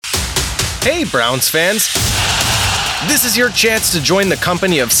Hey, Browns fans! This is your chance to join the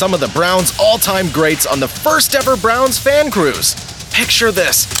company of some of the Browns' all-time greats on the first ever Browns fan cruise. Picture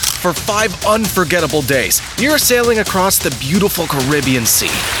this. For 5 unforgettable days, you're sailing across the beautiful Caribbean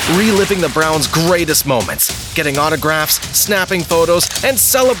Sea, reliving the Browns' greatest moments, getting autographs, snapping photos, and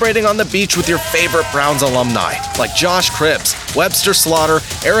celebrating on the beach with your favorite Browns alumni, like Josh Cribbs, Webster Slaughter,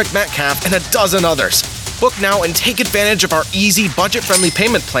 Eric Metcalf, and a dozen others. Book now and take advantage of our easy, budget-friendly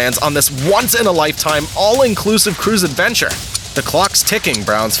payment plans on this once-in-a-lifetime, all-inclusive cruise adventure. The clock's ticking,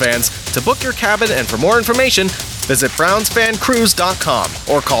 Browns fans. To book your cabin and for more information, visit brownsfancruise.com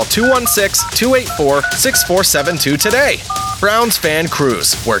or call 216-284-6472 today. Browns Fan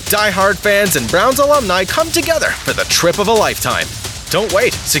Cruise, where diehard fans and Browns alumni come together for the trip of a lifetime. Don't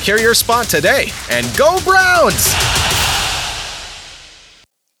wait. Secure your spot today and go Browns!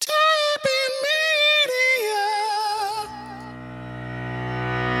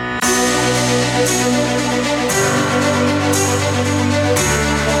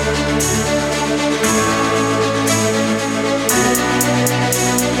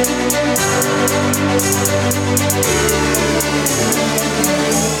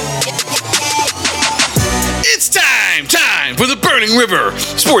 It's time for the Burning River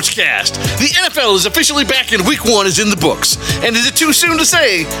Sportscast. The NFL is officially back and Week 1 is in the books. And is it too soon to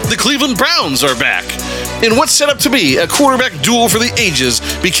say the Cleveland Browns are back? In what's set up to be a quarterback duel for the ages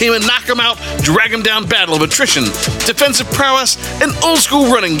became a knock-em-out, drag-em-down battle of attrition, defensive prowess, and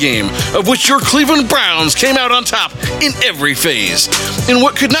old-school running game, of which your Cleveland Browns came out on top in every phase. In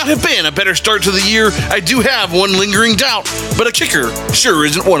what could not have been a better start to the year, I do have one lingering doubt, but a kicker sure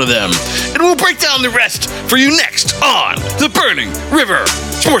isn't one of them. And we'll break down the rest for you next on the Burning River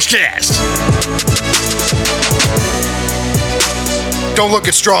Sportscast. Don't look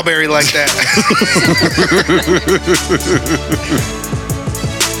at Strawberry like that.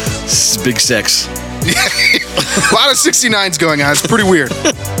 This is big sex. A lot of 69s going on. It's pretty weird.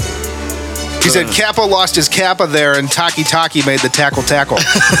 He said Kappa lost his Kappa there, and Taki made the tackle.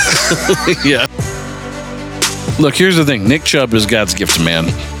 Yeah. Look, here's the thing. Nick Chubb is God's gift to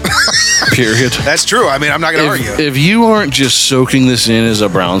man. Period. That's true. I mean, I'm not going to argue. If you aren't just soaking this in as a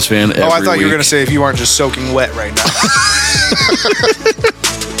Browns fan every I thought you were week- going to say if you aren't just soaking wet right now.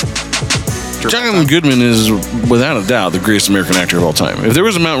 John Goodman is, without a doubt, the greatest American actor of all time. If there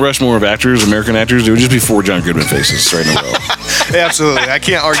was a Mount Rushmore of actors, American actors, it would just be 4 John Goodman faces right in a row. Absolutely. I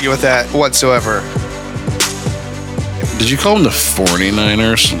can't argue with that whatsoever. Did you call them the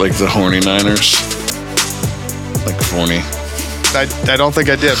 49ers? Like the horny Niners? Like horny. I don't think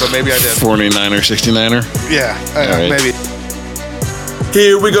I did, but maybe I did. 49er, 69er? Yeah, right. maybe.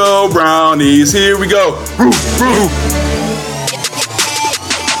 Here we go, Brownies. Here we go.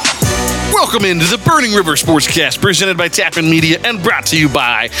 Welcome into the Burning River Sportscast, presented by Tappan Media and brought to you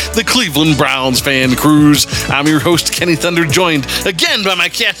by the Cleveland Browns Fan Cruise. I'm your host, Kenny Thunder, joined again by my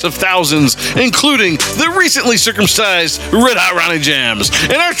cast of thousands, including the recently circumcised Red Hot Ronnie Jams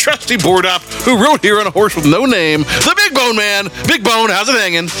and our trusty board op who rode here on a horse with no name, the Big Bone Man. Big Bone, how's it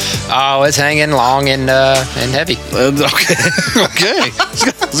hanging? Oh, it's hanging long and heavy. Okay.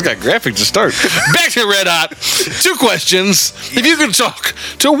 It's got graphic to start. Back to Red Hot. 2 questions. If you could talk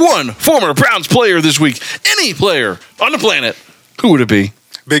to one former Browns player this week, any player on the planet, who would it be?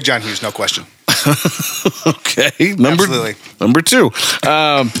 Big John Hughes, no question. Okay. Absolutely. Number 2.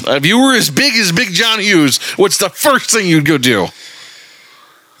 If you were as Big John Hughes, what's the first thing you'd go do?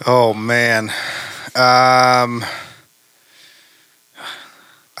 Oh, man. I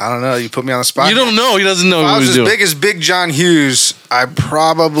don't know. You put me on the spot. You don't know. He doesn't know If what I was he's as doing. big as Big John Hughes, I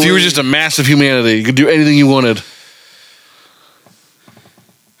probably... If you were just a mass of humanity, you could do anything you wanted.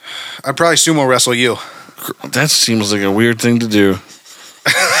 I'd probably sumo wrestle you. That seems like a weird thing to do.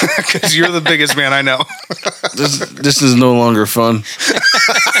 Because you're the biggest man I know. This is no longer fun.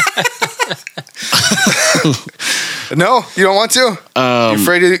 No? You don't want to? You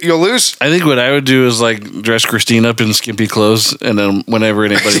afraid you'll lose? I think what I would do is like dress Christine up in skimpy clothes, and then whenever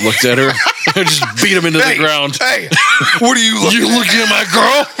anybody looked at her, I'd just beat him into the ground. Hey, what are you looking You at? looking at my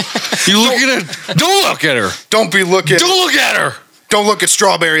girl? You looking at? Don't look at her. Don't be looking. Don't look at her. Don't look at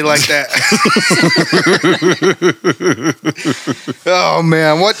Strawberry like that. Oh,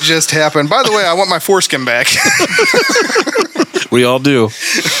 man. What just happened? By the way, I want my foreskin back. We all do.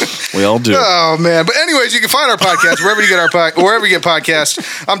 We all do. Oh, man. But anyways, you can find our podcast wherever you get wherever you get podcasts.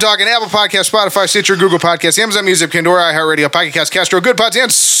 I'm talking Apple Podcasts, Spotify, Stitcher, Google Podcasts, Amazon Music, Pandora, iHeartRadio, Pocket Cast, Castro, Good Pods,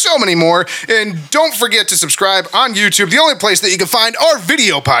 and so many more. And don't forget to subscribe on YouTube, the only place that you can find our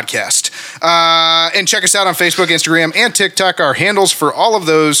video podcast. And check us out on Facebook, Instagram, and TikTok. Our handles for all of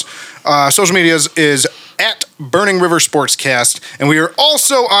those social medias is at Burning River Sportscast. And we are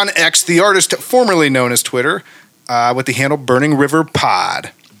also on X, the artist formerly known as Twitter, with the handle Burning River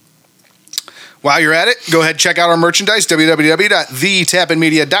Pod. While you're at it, go ahead and check out our merchandise,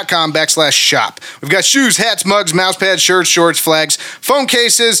 www.thetapinmedia.com/shop. We've got shoes, hats, mugs, mouse pads, shirts, shorts, flags, phone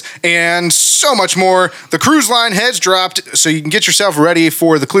cases, and so much more. The cruise line has dropped, so you can get yourself ready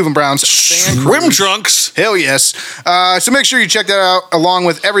for the Cleveland Browns fan Swim cruise. trunks. Hell yes. So make sure you check that out along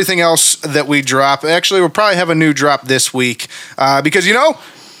with everything else that we drop. Actually, we'll probably have a new drop this week because,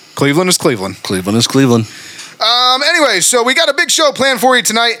 Cleveland is Cleveland. Cleveland is Cleveland. Anyway, so we got a big show planned for you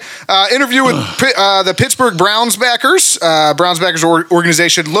tonight. Interview with the Pittsburgh Browns backers. Browns backers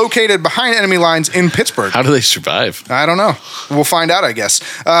organization located behind enemy lines in Pittsburgh. How do they survive? I don't know. We'll find out, I guess.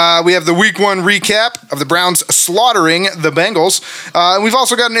 We have the Week 1 recap of the Browns slaughtering the Bengals. We've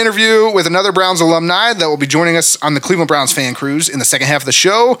also got an interview with another Browns alumni that will be joining us on the Cleveland Browns fan cruise in the second half of the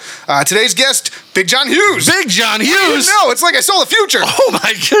show. Today's guest, Big John Hughes. Big John Hughes. No, it's like I saw the future. Oh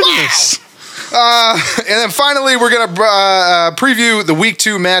my goodness. Wow. And then finally, we're going to preview the Week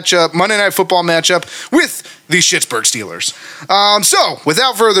 2 matchup, Monday Night Football matchup with the Pittsburgh Steelers. So,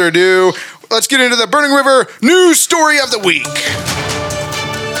 without further ado, let's get into the Burning River news story of the week.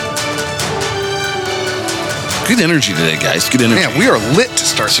 Good energy today, guys. Good energy. Man, we are lit to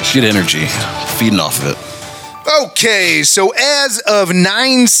start this. Good energy. Feeding off of it. Okay, so as of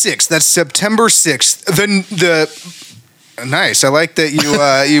 9/6, that's September 6th, the nice. I like that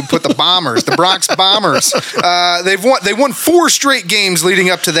you put the Bombers, the Bronx Bombers. They won 4 straight games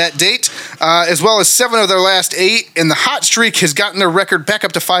leading up to that date, as well as 7 of their last 8, and the hot streak has gotten their record back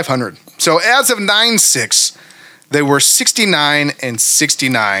up to 500. So as of 9/6, they were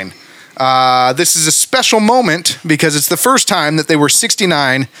 69-69. This is a special moment because it's the first time that they were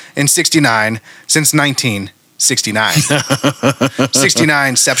 69-69 since 1969.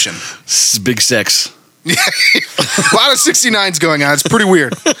 69-ception. This is big sex. Yeah, a lot of 69s going on. It's pretty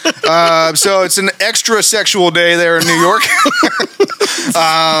weird. So it's an extra sexual day there in New York.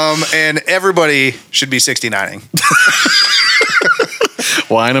 And everybody should be 69ing.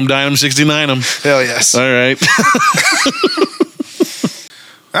 Wine them, dine them, 69 them. Hell yes. All right.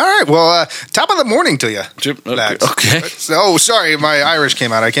 All right. Well, top of the morning to you. Okay. Oh, sorry. My Irish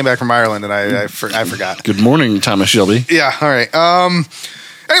came out. I came back from Ireland and I forgot. Good morning, Thomas Shelby. Yeah. All right.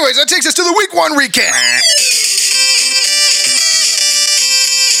 Anyways, that takes us to the Week 1 recap.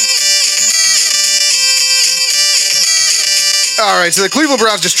 All right, so the Cleveland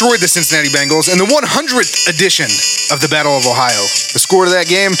Browns destroyed the Cincinnati Bengals in the 100th edition of the Battle of Ohio. The score to that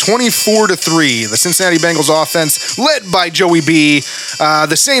game, 24-3. The Cincinnati Bengals offense, led by Joey B.,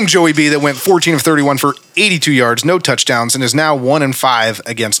 the same Joey B. that went 14 of 31 for 82 yards, no touchdowns, and is now 1-5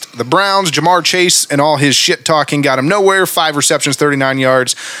 against the Browns. Jamar Chase and all his shit talking got him nowhere. 5 receptions, 39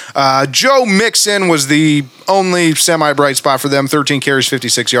 yards. Joe Mixon was the only semi-bright spot for them. 13 carries,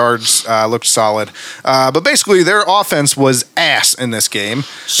 56 yards. Looked solid. But basically, their offense was ass in this game,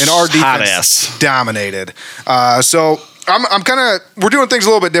 and our defense dominated. So we're doing things a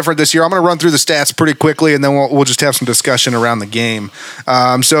little bit different this year. I'm going to run through the stats pretty quickly, and then we'll just have some discussion around the game.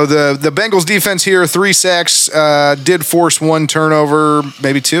 So the Bengals defense here, 3 sacks, did force 1 turnover,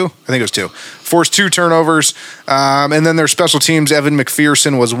 maybe 2. I think it was 2. Forced 2 turnovers. And then their special teams, Evan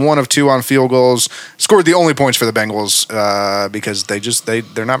McPherson was 1 of 2 on field goals. Scored the only points for the Bengals because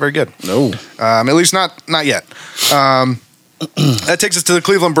they're not very good. No. At least not yet. That takes us to the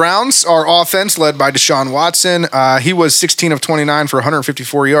Cleveland Browns. Our offense, led by Deshaun Watson. He was 16 of 29 for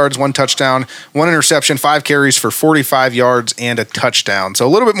 154 yards, 1 touchdown, 1 interception, 5 carries for 45 yards, and a touchdown. So a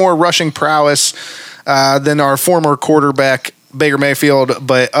little bit more rushing prowess than our former quarterback, Baker Mayfield.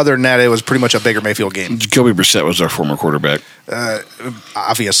 But other than that, it was pretty much a Baker Mayfield game. Jacoby Brissett was our former quarterback.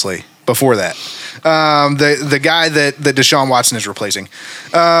 Obviously. Before that, the guy that Deshaun Watson is replacing.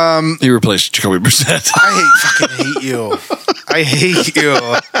 He replaced Jacoby Brissett. I fucking hate you. I hate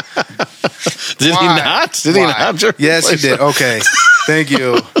you. Did he not? Did he not? Yes, he did. Okay. Thank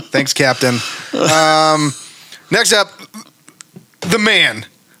you. Thanks, Captain. Next up, the man.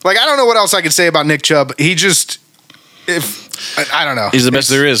 Like, I don't know what else I could say about Nick Chubb. He just, I don't know. He's the best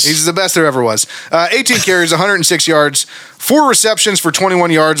there is. He's the best there ever was. 18 carries, 106 yards, 4 receptions for 21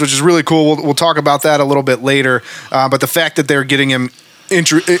 yards, which is really cool. We'll talk about that a little bit later. But the fact that they're getting him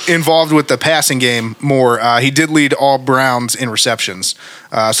involved with the passing game more. He did lead all Browns in receptions.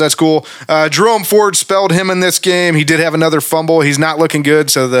 So that's cool. Jerome Ford spelled him in this game. He did have another fumble. He's not looking good.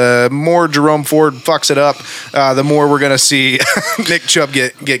 So the more Jerome Ford fucks it up, the more we're going to see Nick Chubb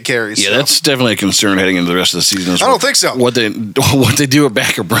get carries. Yeah, so that's definitely a concern heading into the rest of the season. I don't think so. What they do at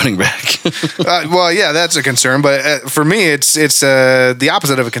back or running back. Well, yeah, that's a concern. But for me, it's the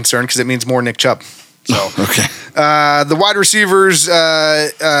opposite of a concern because it means more Nick Chubb. So Okay. the wide receivers,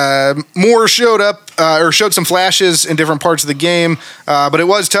 Moore showed up or showed some flashes in different parts of the game, but it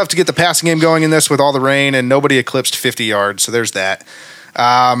was tough to get the passing game going in this with all the rain, and nobody eclipsed 50 yards. So there's that.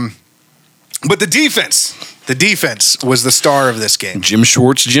 But the defense was the star of this game. Jim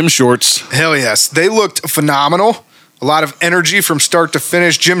Shorts. Hell yes. They looked phenomenal. A lot of energy from start to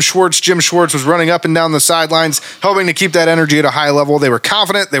finish. Jim Schwartz was running up and down the sidelines, helping to keep that energy at a high level. They were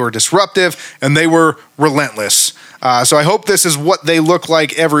confident, they were disruptive, and they were relentless. So I hope this is what they look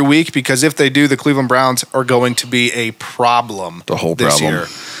like every week, because if they do, the Cleveland Browns are going to be a problem this year.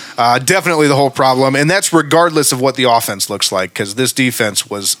 Definitely the whole problem, and that's regardless of what the offense looks like, because this defense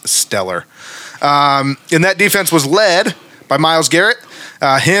was stellar. And that defense was led by Myles Garrett.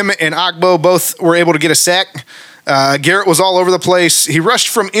 Him and Agbo both were able to get a sack. Garrett was all over the place. He rushed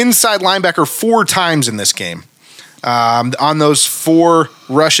from inside linebacker 4 times in this game. On those 4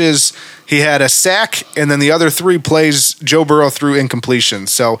 rushes, he had a sack, and then the other 3 plays, Joe Burrow threw incompletion.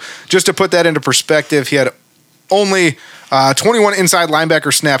 So just to put that into perspective, he had only 21 inside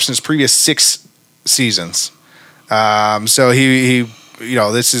linebacker snaps in his previous 6 seasons. So he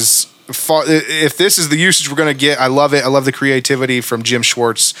this is if this is the usage we're going to get, I love it. I love the creativity from Jim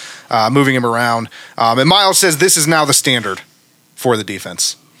Schwartz, moving him around. And Miles says this is now the standard for the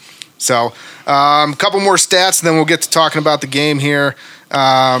defense. So a couple more stats, and then we'll get to talking about the game here.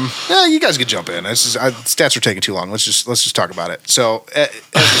 You guys can jump in. Stats are taking too long. Let's just talk about it. So as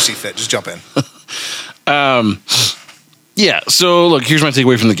you see fit, just jump in. Yeah, so look, here's my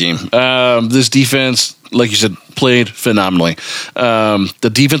takeaway from the game. This defense, like you said, played phenomenally.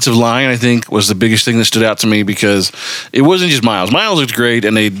 The defensive line, I think, was the biggest thing that stood out to me, because it wasn't just Miles. Miles looked great,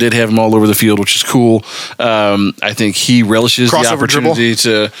 and they did have him all over the field, which is cool. I think he relishes the opportunity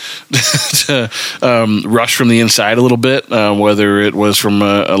to rush from the inside a little bit, whether it was from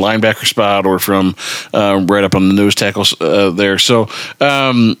a linebacker spot or from right up on the nose tackles there. So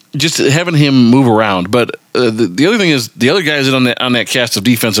just having him move around. But the other thing is, the other guys on that cast of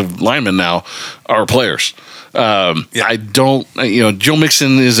defensive linemen now are players. I don't, Joe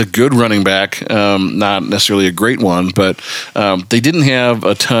Mixon is a good running back, not necessarily a great one, but they didn't have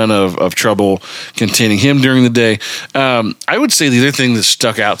a ton of trouble containing him during the day. I would say the other thing that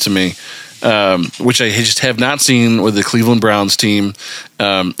stuck out to me, which I just have not seen with the Cleveland Browns team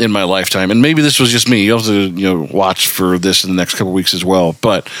in my lifetime, and maybe this was just me. You'll have to watch for this in the next couple of weeks as well.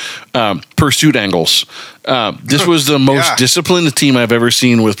 But pursuit angles. This was the most disciplined team I've ever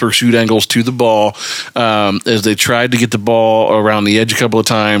seen with pursuit angles to the ball, as they tried to get the ball around the edge a couple of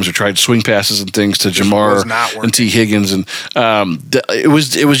times, or tried swing passes and things to Jamar and T. Higgins, and it was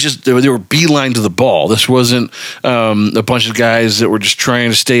just they were beeline to the ball. This wasn't a bunch of guys that were just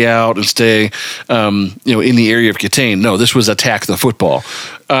trying to stay out and stay in the area of contain. No, this was attack the football.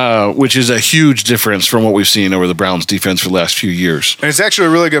 Which is a huge difference from what we've seen over the Browns defense for the last few years. And it's actually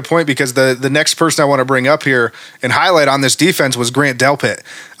a really good point, because the next person I want to bring up here and highlight on this defense was Grant Delpit.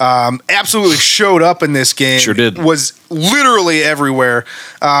 Absolutely showed up in this game. Sure did. Was literally everywhere.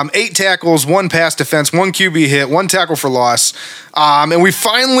 8 tackles, 1 pass defense, 1 QB hit, 1 tackle for loss. And we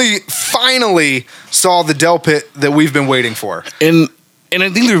finally saw the Delpit that we've been waiting for. And I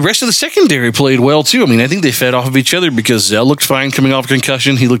think the rest of the secondary played well, too. I mean, I think they fed off of each other, because Zell looked fine coming off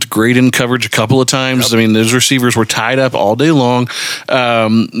concussion. He looked great in coverage a couple of times. Yep. I mean, those receivers were tied up all day long.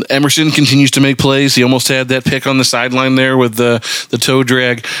 Emerson continues to make plays. He almost had that pick on the sideline there with the toe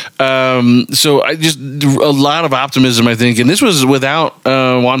drag. So a lot of optimism, I think. And this was without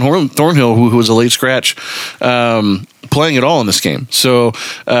Juan Thornhill, who was a late scratch, playing at all in this game. So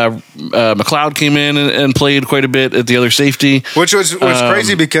McLeod came in and played quite a bit at the other safety. Which was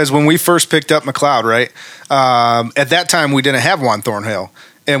crazy, because when we first picked up McLeod, right, at that time we didn't have Juan Thornhill.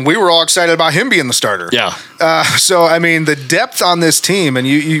 And we were all excited about him being the starter. Yeah. So, I mean, the depth on this team, and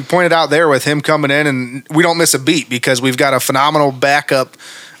you pointed out there with him coming in, and we don't miss a beat, because we've got a phenomenal backup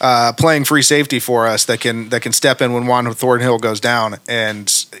playing free safety for us that can step in when Juan Thornhill goes down.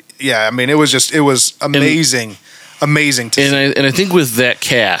 And, yeah, I mean, it was amazing. Amazing to see. And I think with that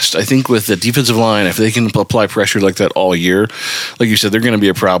cast, I think with the defensive line, if they can apply pressure like that all year, like you said, they're going to be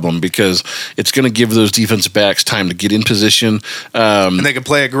a problem, because it's going to give those defensive backs time to get in position. And they can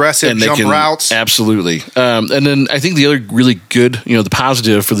play aggressive, jump routes. Absolutely. And then I think the other really good, the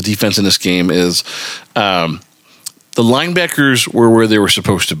positive for the defense in this game is The linebackers were where they were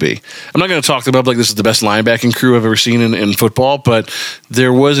supposed to be. I'm not going to talk them up like this is the best linebacking crew I've ever seen in football, but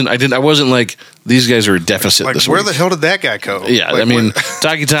there wasn't. I wasn't like these guys are a deficit Like, this where week. the hell did that guy go? Yeah, Like, I mean,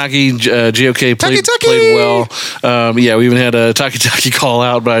 Taki JOK played well. Yeah, we even had a Taki call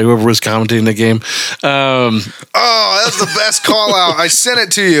out by whoever was commentating the game. Oh, that's the best call out. I sent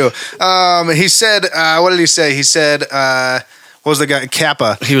it to you. He said, what did he say? He said, what was the guy?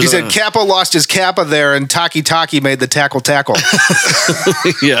 Kappa. He said Kappa lost his Kappa there, and Taki made the tackle.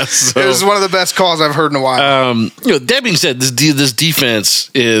 Yes. It was one of the best calls I've heard in a while. That being said, this defense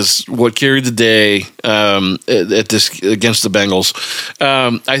is what carried the day at this against the Bengals.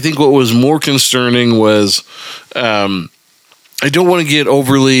 I think what was more concerning was I don't want to get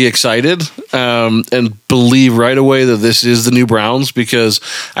overly excited and believe right away that this is the new Browns, because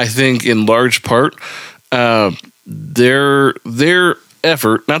I think in large part their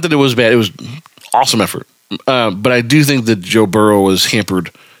effort, not that it was bad, it was awesome effort, but I do think that Joe Burrow was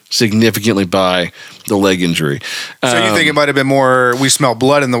hampered significantly by the leg injury. So you think it might have been more we smell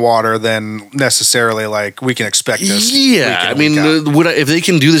blood in the water than necessarily like we can expect this? Yeah, I mean, if they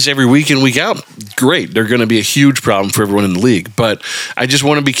can do this every week in, week out, great. They're going to be a huge problem for everyone in the league. But I just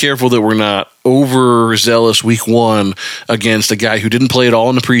want to be careful that we're not overzealous week one against a guy who didn't play at all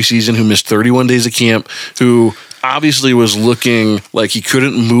in the preseason, who missed 31 days of camp, who obviously was looking like he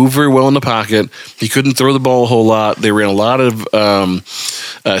couldn't move very well in the pocket. He couldn't throw the ball a whole lot. They ran a lot of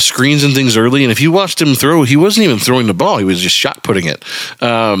screens and things early. And if you watched him throw, he wasn't even throwing the ball. He was just shot putting it.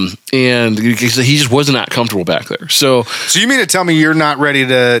 And he just was not comfortable back there. So you mean to tell me you're not ready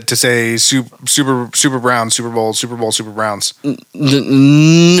to say Super Browns, Super Bowl, Super Browns?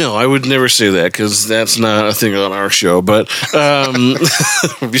 No, I would never say that, because that's not a thing on our show. But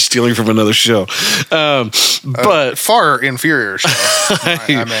we'd be stealing from another show. But far inferior show.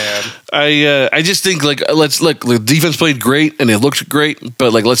 I'm mad. I just think let's look. The defense played great and it looked great,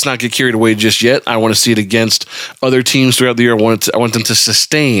 but let's not get carried away just yet. I want to see it against other teams throughout the year. I want them to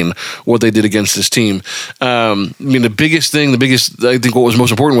sustain what they did against this team. I mean, I think what was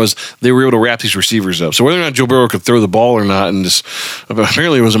most important was they were able to wrap these receivers up. So whether or not Joe Burrow could throw the ball or not, and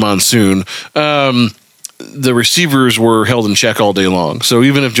apparently it was a monsoon. The receivers were held in check all day long. So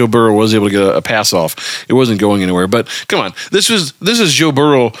even if Joe Burrow was able to get a pass off, it wasn't going anywhere. But come on, this is Joe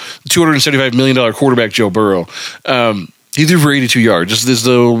Burrow, $275 million quarterback Joe Burrow. He threw for 82 yards. This is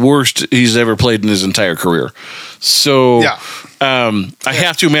the worst he's ever played in his entire career. So yeah. I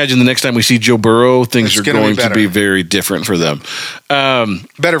have to imagine the next time we see Joe Burrow, things are going to be very different for them.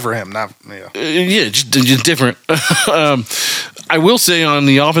 Better for him, not just different. I will say on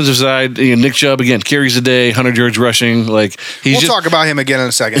the offensive side, Nick Chubb again carries the day, 100 yards rushing. We'll talk about him again in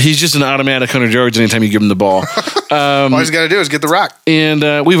a second. He's just an automatic 100 yards anytime you give him the ball. All he's got to do is get the rock.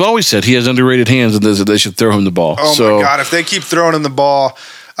 And we've always said he has underrated hands, and they should throw him the ball. Oh my God! If they keep throwing him the ball,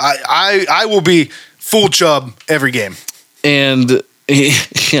 I will be full Chubb every game. And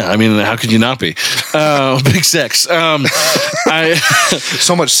yeah, I mean, how could you not be? Big sex. So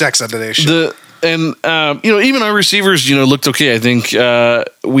much sex on today's show. And even our receivers, looked okay. I think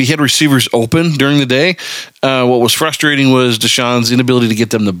we had receivers open during the day. What was frustrating was Deshaun's inability to get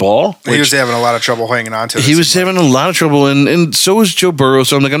them the ball. He was having a lot of trouble hanging on to it. He was having a lot of trouble, and so was Joe Burrow.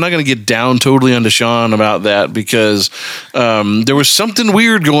 So I'm not going to get down totally on Deshaun about that, because there was something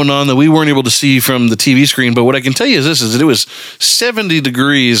weird going on that we weren't able to see from the TV screen. But what I can tell you is that it was 70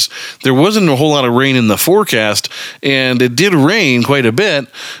 degrees. There wasn't a whole lot of rain in the forecast, and it did rain quite a bit.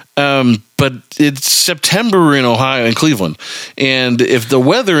 But it's September in Ohio and Cleveland. And if the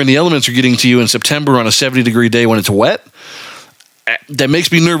weather and the elements are getting to you in September on a 70-degree day when it's wet, that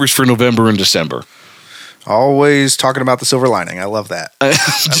makes me nervous for November and December. Always talking about the silver lining. I love that.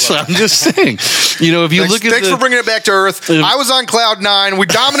 I'm just saying. If you look at Thanks for bringing it back to earth. I was on cloud 9. We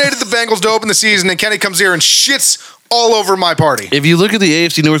dominated the Bengals to open the season, and Kenny comes here and shits all over my party. If you look at the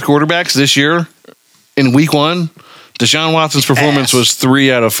AFC North quarterbacks this year, in week 1, Deshaun Watson's performance was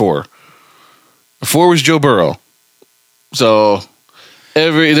 3 out of 4. 4 was Joe Burrow. So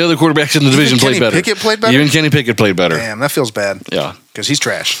the other quarterbacks in the division played better. Pickett played better? Even Kenny Pickett played better. Damn, that feels bad. Yeah. Because he's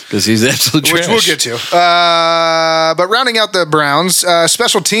trash. Because he's absolute trash. Which we'll get to. But rounding out the Browns,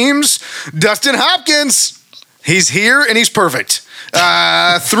 special teams, Dustin Hopkins. He's here and he's perfect. 3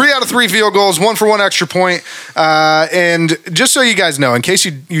 out of 3 field goals, 1 for 1 extra point. And just so you guys know, in case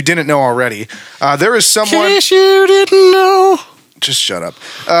you didn't know already, there is someone... In case you didn't know. Just shut up.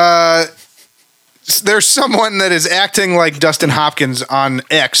 There's someone that is acting like Dustin Hopkins on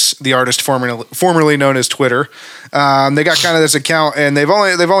X, the artist formerly known as Twitter. They got kind of this account, and they've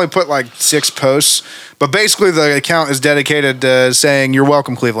only put 6 posts, but basically the account is dedicated to saying "You're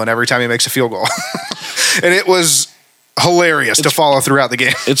welcome, Cleveland" every time he makes a field goal, and it was hilarious to follow throughout the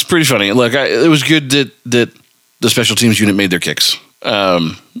game. It's pretty funny. Look, it was good that the special teams unit made their kicks.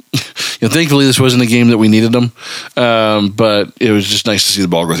 Thankfully, this wasn't a game that we needed them, but it was just nice to see the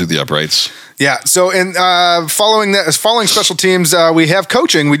ball go through the uprights. Yeah. So, following special teams, we have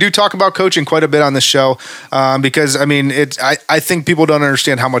coaching. We do talk about coaching quite a bit on this show because I think people don't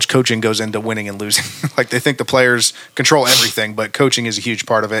understand how much coaching goes into winning and losing. Like they think the players control everything, but coaching is a huge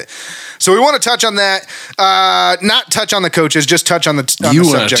part of it. So we want to touch on that. Not touch on the coaches, just touch on the subject. You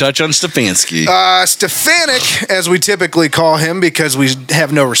want to touch on Stefanski? Stefanik, as we typically call him, because we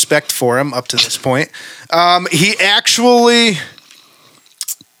have no respect for him up to this point. He actually.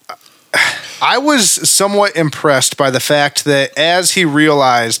 I was somewhat impressed by the fact that as he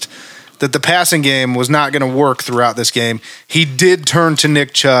realized that the passing game was not going to work throughout this game, he did turn to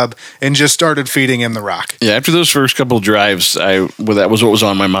Nick Chubb and just started feeding him the rock. Yeah, after those first couple of drives, that was what was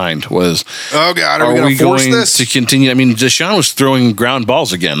on my mind was, oh God, are we going to force this? To continue? I mean, Deshaun was throwing ground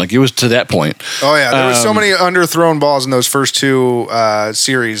balls again. Like it was to that point. Oh yeah, there were so many underthrown balls in those first two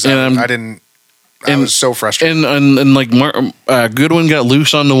series. I was so frustrated. And like Goodwin got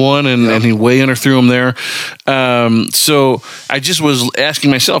loose on the one, and he way underthrew him there. So I just was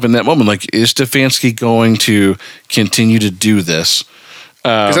asking myself in that moment, like, is Stefanski going to continue to do this?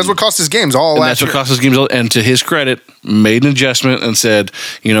 Because that's what cost his games all last year. That's what cost his games. And to his credit, made an adjustment and said,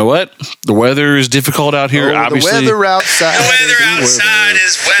 you know what? The weather is difficult out here. Obviously, the weather outside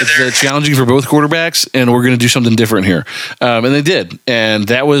is weather. It's challenging for both quarterbacks, and we're going to do something different here. And they did. And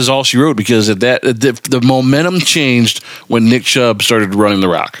that was all she wrote because the momentum changed when Nick Chubb started running the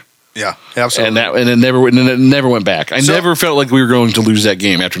rock. Yeah, absolutely. And it never went back. I never felt like we were going to lose that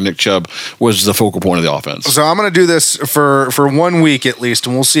game after Nick Chubb was the focal point of the offense. So I'm going to do this for 1 week at least,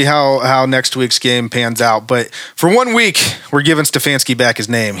 and we'll see how next week's game pans out. But for 1 week, we're giving Stefanski back his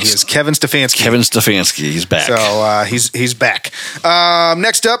name. He is Kevin Stefanski. Kevin Stefanski, he's back. So he's back.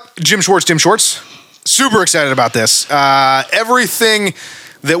 Next up, Jim Schwartz. Super excited about this. Everything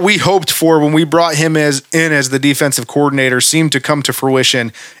that we hoped for when we brought him as the defensive coordinator seemed to come to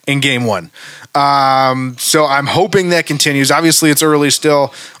fruition in game one. So I'm hoping that continues. Obviously, it's early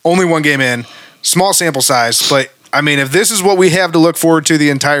still. Only one game in. Small sample size. But, I mean, if this is what we have to look forward to the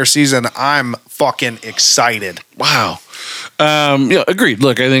entire season, I'm fucking excited. Wow. Agreed.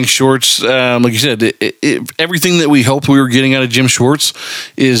 Look, I think Schwartz, like you said, everything that we hoped we were getting out of Jim Schwartz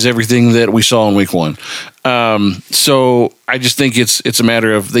is everything that we saw in week one. So I just think it's a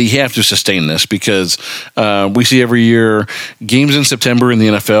matter of they have to sustain this because we see every year games in September in the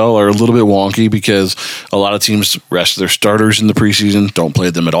NFL are a little bit wonky because a lot of teams rest their starters in the preseason, don't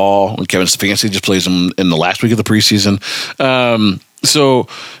play them at all. And Kevin Stefanski just plays them in the last week of the preseason. So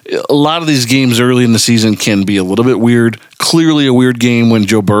a lot of these games early in the season can be a little bit weird. Clearly a weird game when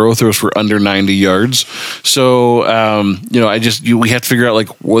Joe Burrow throws for under 90 yards. So, we have to figure out, like,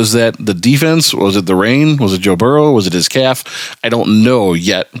 was that the defense? Was it the rain? Was it Joe Burrow? Was it his calf? I don't know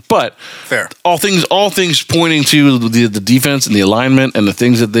yet. But fair. All things pointing to the defense and the alignment and the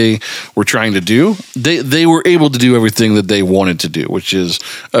things that they were trying to do, they were able to do everything that they wanted to do, which is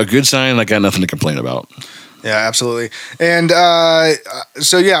a good sign. I got nothing to complain about. Yeah, absolutely. And we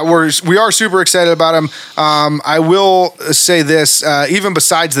are super excited about him. I will say this, even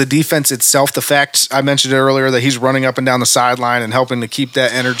besides the defense itself, the fact I mentioned it earlier that he's running up and down the sideline and helping to keep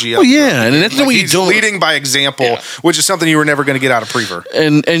that energy up. Well, yeah, and that's what he's leading by example, which is something you were never going to get out of Prever.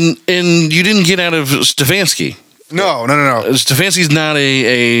 And you didn't get out of Stefanski. No. Stefanski's not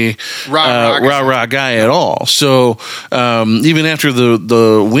a rah guy at all. So even after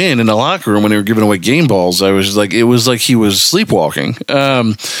the win in the locker room when they were giving away game balls, it was like he was sleepwalking.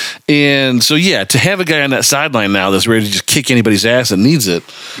 And so to have a guy on that sideline now that's ready to just kick anybody's ass that needs it,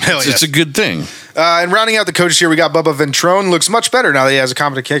 it's a good thing. And rounding out the coaches here, we got Bubba Ventrone. Looks much better now that he has a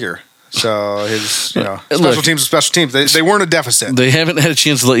competent kicker. So his special teams, they weren't a deficit. They haven't had a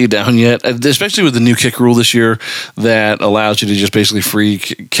chance to let you down yet, especially with the new kick rule this year that allows you to just basically fair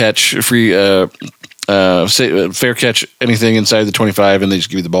catch anything inside the 25 and they just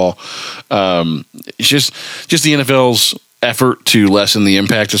give you the ball. It's just the NFL's effort to lessen the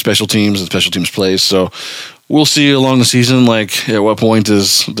impact of special teams and special teams plays. So we'll see along the season, like at what point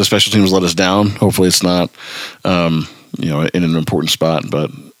does the special teams let us down? Hopefully it's not, in an important spot,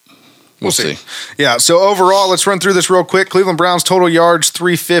 but We'll see. Yeah, so overall, let's run through this real quick. Cleveland Browns total yards,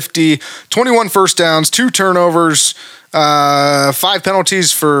 350, 21 first downs, 2 turnovers, 5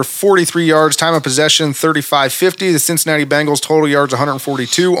 penalties for 43 yards, time of possession, 35-50. The Cincinnati Bengals total yards,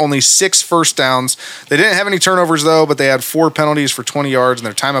 142, only 6 first downs. They didn't have any turnovers, though, but they had 4 penalties for 20 yards, and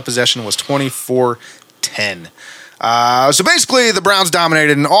their time of possession was 24-10. So basically, the Browns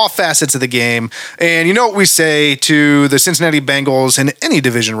dominated in all facets of the game. And you know what we say to the Cincinnati Bengals and any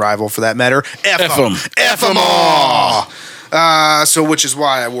division rival for that matter? F 'em. F 'em all. So which is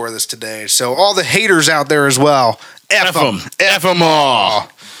why I wore this today. So all the haters out there as well, F 'em. F 'em all.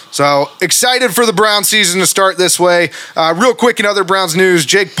 So excited for the Browns season to start this way. Real quick in other Browns news,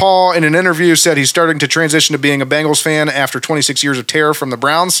 Jake Paul in an interview said he's starting to transition to being a Bengals fan after 26 years of terror from the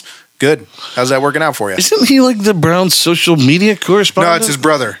Browns. Good. How's that working out for you? Isn't he like the Browns social media correspondent? No, it's his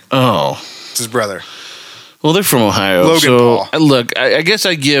brother. Oh. It's his brother. Well, they're from Ohio. Logan so, Paul. Look, I guess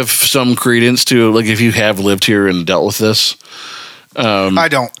I give some credence to, like, if you have lived here and dealt with this. I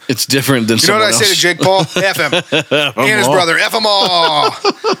don't. It's different than You know what I say to Jake Paul? F him. And his brother. F them all.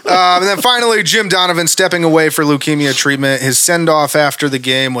 And then finally, Jim Donovan stepping away for leukemia treatment. His send-off after the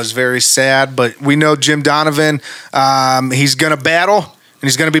game was very sad, but we know Jim Donovan, he's going to battle, and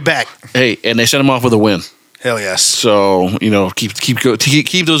he's going to be back. Hey, and they sent him off with a win. Hell yes. So, keep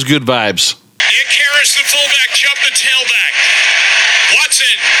those good vibes. Nick Harris, the fullback, jumped the tailback.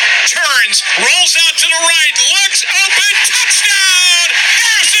 Watson turns, rolls out to the right, looks open, touchdown!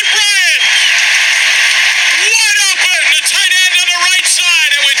 Harrison Bryant! Wide open, the tight end on the right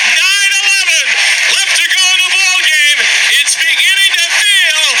side, and with 9:11 left to go in the ball game, it's beginning to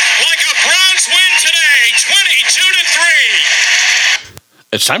feel like a Browns win today,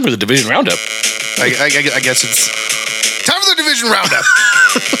 22-3. It's time for the division roundup. I guess it's time for the division roundup.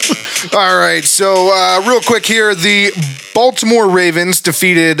 All right, so real quick here, the Baltimore Ravens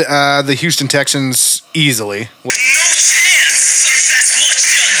defeated the Houston Texans easily. No chance. That's what you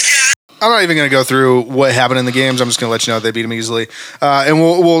got. I'm not even going to go through what happened in the games. I'm just going to let you know they beat them easily, and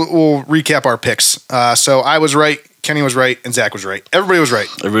we'll recap our picks. So I was right, Kenny was right, and Zach was right. Everybody was right.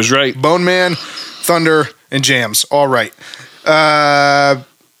 Everybody was right. Bone Man, Thunder, and Jams, all right.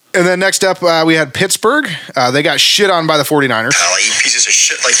 And then next up, we had Pittsburgh. They got shit on by the 49ers. I'll eat pieces of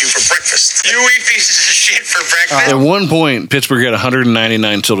shit like you for breakfast. You eat pieces of shit for breakfast? At one point, Pittsburgh had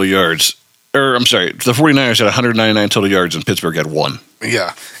 199 total yards. The 49ers had 199 total yards, and Pittsburgh had 1.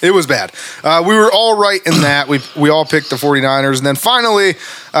 Yeah, it was bad. We were all right in that. We all picked the 49ers. And then finally,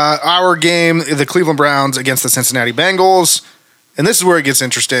 our game, the Cleveland Browns against the Cincinnati Bengals. And this is where it gets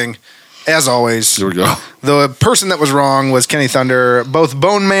interesting. As always, Here we go. the person that was wrong was Kenny Thunder. Both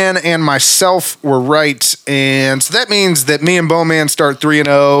Bone Man and myself were right. And so that means that me and Bone Man start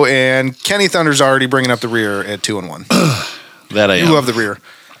 3-0, and Kenny Thunder's already bringing up the rear at 2-1. That I am. You love the rear.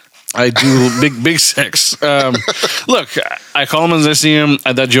 I do. Big six. Look, I call him as I see him.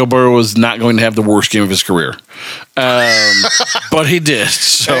 I thought Joe Burrow was not going to have the worst game of his career, but he did.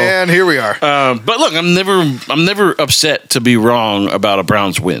 So, And here we are. but look, I'm never upset to be wrong about a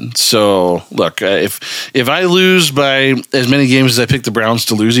Browns win. So look, if I lose by as many games as I pick the Browns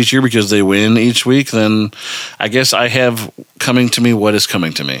to lose each year because they win each week, then I guess I have coming to me what is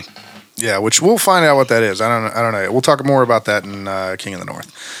coming to me. Yeah, which we'll find out what that is. I don't know. We'll talk more about that in King of the North.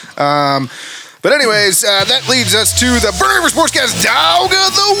 But anyways, that leads us to the Burning River Sportscast Dog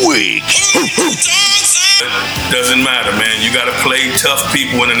of the Week. Doesn't matter, man. You got to play tough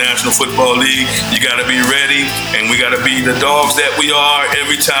people in the National Football League. You got to be ready, and we got to be the dogs that we are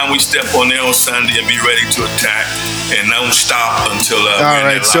every time we step on there on Sunday and be ready to attack and don't stop until. All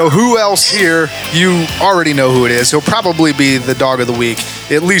right, so who else here? You already know who it is. He'll probably be the Dog of the Week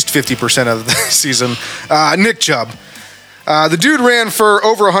at least 50% of the season. Nick Chubb. The dude ran for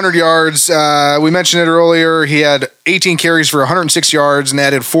over 100 yards. We mentioned it earlier. He had 18 carries for 106 yards and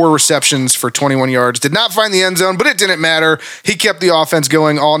added 4 receptions for 21 yards. Did not find the end zone, but it didn't matter. He kept the offense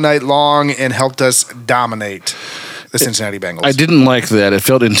going all night long and helped us dominate the Cincinnati Bengals. I didn't like that. It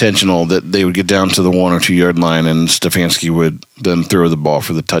felt intentional that they would get down to the 1 or 2 yard line and Stefanski would then throw the ball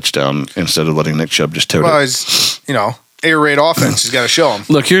for the touchdown instead of letting Nick Chubb just tote it. He's, air raid offense. He's got to show him.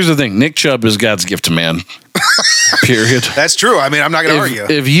 Look, here's the thing. Nick Chubb is God's gift to man. Period. That's true. I mean, I'm not going to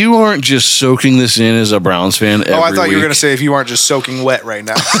argue. If you aren't just soaking this in as a Browns fan every I thought you were week- going to say if you aren't just soaking wet right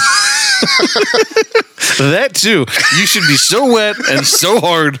now. That too. You should be so wet and so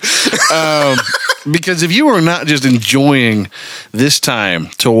hard. Because if you are not just enjoying this time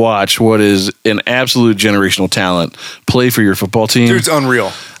to watch what is an absolute generational talent play for your football team, Dude's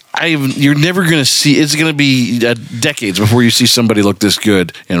unreal. you're never going to see. It's going to be decades before you see somebody look this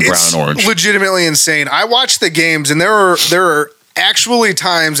good in brown and orange. Legitimately insane. I watched the games, and there are actually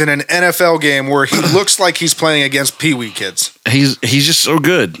times in an NFL game where he looks like he's playing against Pee-wee kids. He's just so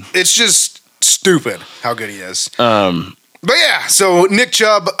good. It's just stupid how good he is. But yeah, so Nick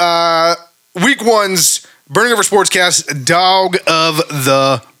Chubb, Week 1's Burning River Sportscast Dog of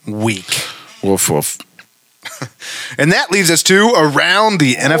the Week. Woof woof. And that leads us to Around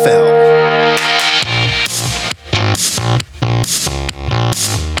the NFL.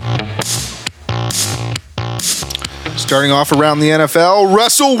 Starting off around the NFL,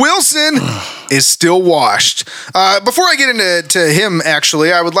 Russell Wilson is still washed. Before I get into him,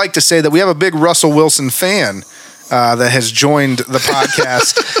 actually, I would like to say that we have a big Russell Wilson fan that has joined the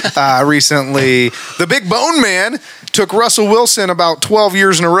podcast recently. The Big Bone Man took Russell Wilson about 12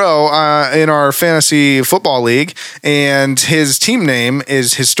 years in a row in our fantasy football league, and his team name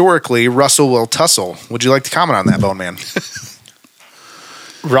is historically Russell Will Tussle. Would you like to comment on that, Bone Man?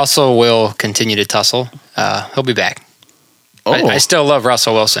 Russell will continue to tussle. He'll be back. I still love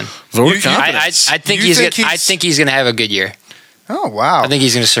Russell Wilson. I think he's going to have a good year. Oh, wow. I think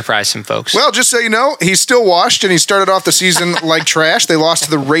he's going to surprise some folks. Well, just so you know, he's still washed, and he started off the season like trash. They lost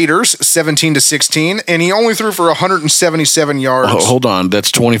to the Raiders 17-16, and he only threw for 177 yards. Hold on.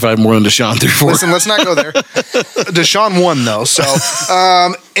 That's 25 more than Deshaun threw for. Listen, let's not go there. Deshaun won, though. So,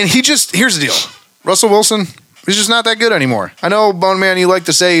 and here's the deal. Russell Wilson, he's just not that good anymore. I know, Bone Man, you like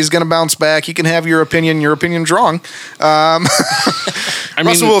to say he's going to bounce back. You can have your opinion. Your opinion's wrong.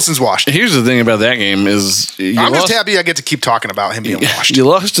 Russell Wilson's washed. Here's the thing about that game is I'm just happy I get to keep talking about him being washed. You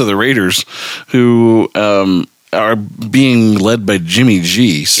lost to the Raiders, who are being led by Jimmy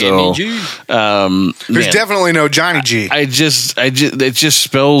G. So there's definitely no Johnny G. It just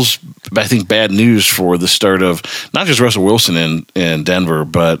spells, I think, bad news for the start of not just Russell Wilson in Denver,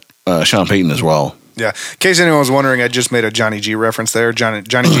 but Sean Payton as well. Yeah. In case anyone was wondering, I just made a Johnny G reference there. Johnny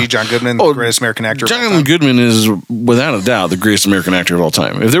G, John Goodman, the greatest American actor of all time. John Goodman is, without a doubt, the greatest American actor of all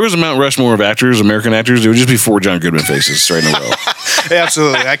time. If there was a Mount Rushmore of American actors, there would just be 4 John Goodman faces right in a row.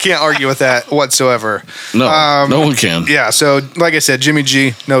 Absolutely. I can't argue with that whatsoever. No, no one can. Yeah, so like I said, Jimmy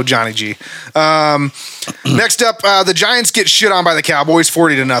G, no Johnny G. Next up, the Giants get shit on by the Cowboys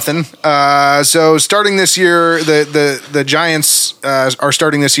 40-0. So starting this year, the Giants are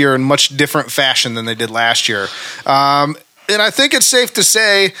starting this year in much different fashion than they did last year. And I think it's safe to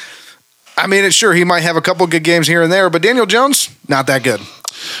say, sure, he might have a couple good games here and there, but Daniel Jones, not that good.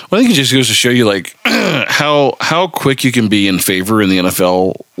 Well, I think it just goes to show you like how quick you can be in favor in the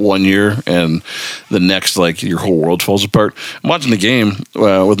NFL one year and the next, like your whole world falls apart. I'm watching the game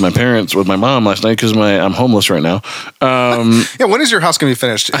with my parents, with my mom last night because I'm homeless right now. Yeah, when is your house going to be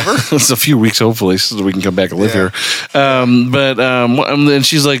finished? Ever? It's a few weeks, hopefully, so we can come back and live here. And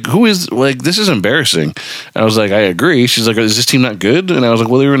she's like, "Who is like this is embarrassing?" I was like, "I agree." She's like, "Is this team not good?" And I was like,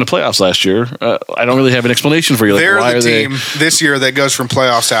 "Well, they were in the playoffs last year. I don't really have an explanation for you. Like, they're why the team this year that goes from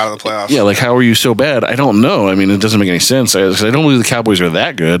playoffs out of the playoffs. Yeah, like how are you so bad? I don't know. I mean, it doesn't make any sense. I don't believe the Cowboys are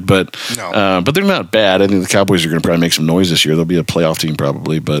that good, but they're not bad. I think the Cowboys are going to probably make some noise this year. They'll be a playoff team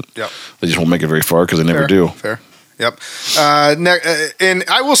probably, but they just won't make it very far because they never do. Fair. Yep. And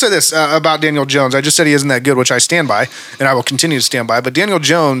I will say this about Daniel Jones. I just said he isn't that good, which I stand by, and I will continue to stand by. But Daniel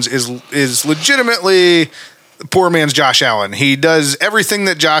Jones is legitimately poor man's Josh Allen. He does everything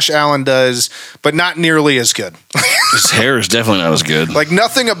that Josh Allen does, but not nearly as good. His hair is definitely not as good. Like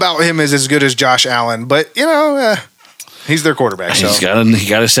nothing about him is as good as Josh Allen, but he's their quarterback. So he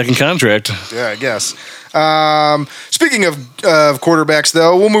got a second contract. Yeah, I guess. Speaking of quarterbacks,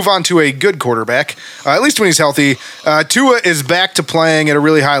 though, we'll move on to a good quarterback. At least when he's healthy. Tua is back to playing at a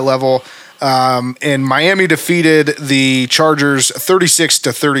really high level. And Miami defeated the Chargers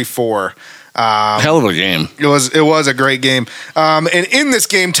 36-34. Hell of a game. It was a great game. And in this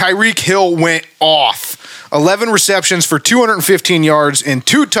game, Tyreek Hill went off. 11 receptions for 215 yards and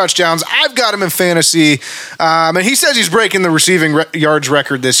 2 touchdowns. I've got him in fantasy. And he says he's breaking the receiving yards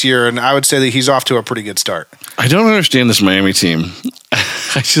record this year, and I would say that he's off to a pretty good start. I don't understand this Miami team.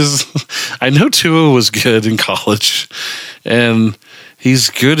 I know Tua was good in college, and he's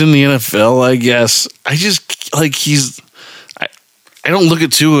good in the NFL, I guess. I just, like, I don't look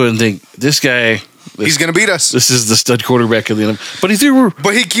at Tua and think, this guy... He's going to beat us. This is the stud quarterback of the NFL.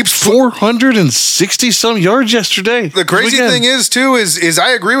 But he keeps 460-some yards yesterday. The crazy thing is, too, is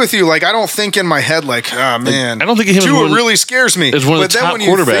I agree with you. Like, I don't think in my head, like, oh, man. I don't think of him Tua really scares me. As one of the top quarterbacks. But then when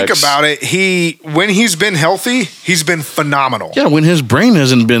you think about it, when he's been healthy, he's been phenomenal. Yeah, when his brain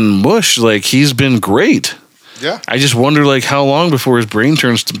hasn't been mush, like, he's been great. Yeah. I just wonder, like, how long before his brain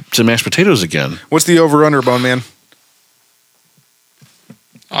turns to mashed potatoes again. What's the over-under, Bone Man?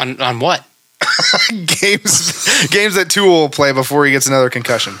 On what? games that Tua will play before he gets another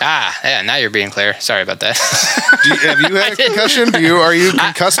concussion. Yeah, now you're being clear. Sorry about that. Have you had a concussion? Are you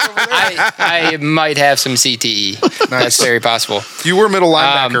concussed over there? I might have some CTE. Nice. That's very possible. You were middle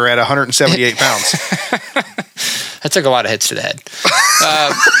linebacker at 178 pounds. I took a lot of hits to the head.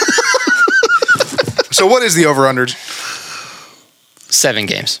 So what is the over-under? 7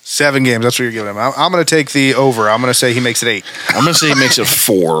 games. 7 games. That's what you're giving him. I'm going to take the over. I'm going to say he makes it 8. I'm going to say he makes it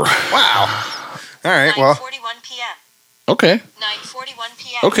 4. Wow. All right. Well. 9:41 p.m. Okay. 9:41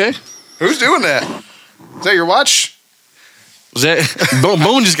 p.m. Okay. Who's doing that? Is that your watch? Was that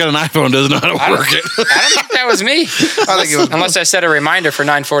Bone just got an iPhone, doesn't know how to work it. I don't think that was me. Unless I set a reminder for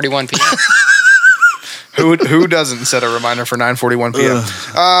 9:41 p.m. Who doesn't set a reminder for 9:41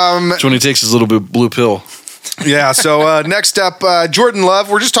 p.m.? That's when he takes his little blue pill. Yeah, so next up, Jordan Love.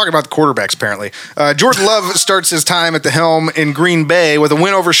 We're just talking about the quarterbacks, apparently. Jordan Love starts his time at the helm in Green Bay with a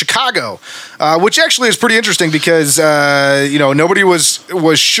win over Chicago, which actually is pretty interesting because, nobody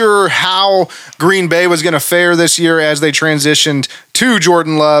was sure how Green Bay was going to fare this year as they transitioned to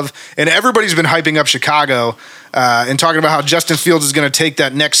Jordan Love, and everybody's been hyping up Chicago and talking about how Justin Fields is going to take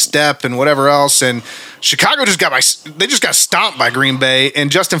that next step and whatever else, and Chicago just got stomped by Green Bay, and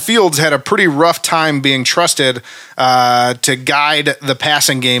Justin Fields had a pretty rough time being trusted to guide the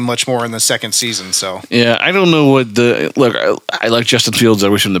passing game much more in the second season. So yeah, I don't know what I like Justin Fields. I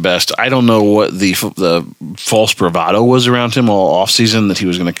wish him the best. I don't know what the false bravado was around him all offseason that he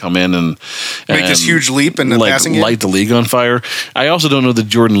was going to come in and make this huge leap in the passing game, light the league on fire. I also don't know that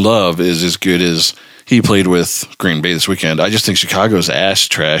Jordan Love is as good as he played with Green Bay this weekend. I just think Chicago's ass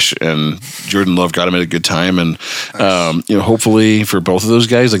trash, and Jordan Love got him at a good time. And hopefully for both of those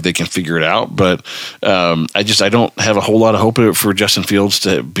guys, like they can figure it out. But I don't have a whole lot of hope for Justin Fields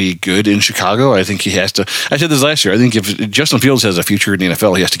to be good in Chicago. I think he has to. I said this last year. I think if Justin Fields has a future in the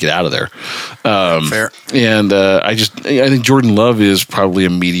NFL, he has to get out of there. Fair. And I think Jordan Love is probably a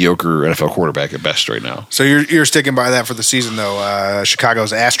mediocre NFL quarterback at best right now. So you're sticking by that for the season, though.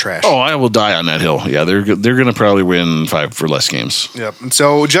 Chicago's ass trash. Oh, I will die on that hill. Yeah, they're going to probably win 5 or less games. Yep. And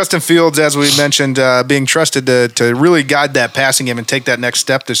so Justin Fields, as we mentioned, being trusted to really guide that passing game and take that next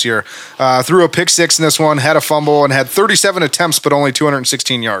step this year. Threw a pick 6 in this one, had a fumble, and had 37 attempts, but only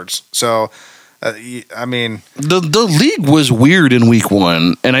 216 yards. So, I mean, the league was weird in week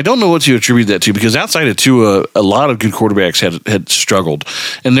 1, and I don't know what to attribute that to because outside of Tua, a lot of good quarterbacks had struggled,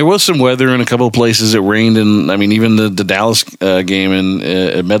 and there was some weather in a couple of places. It rained, and I mean, even the Dallas game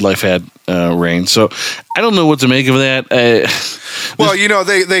at MetLife had rain. So I don't know what to make of that. Well,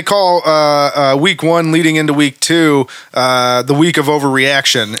 they call week 1 leading into week 2 the week of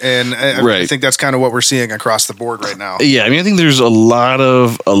overreaction, and I think that's kind of what we're seeing across the board right now. Yeah, I mean, I think there's a lot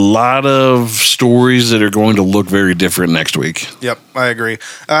of stories that are going to look very different next week. Yep, I agree.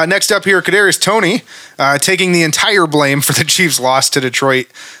 Next up here, Kadarius Toney taking the entire blame for the Chiefs' loss to Detroit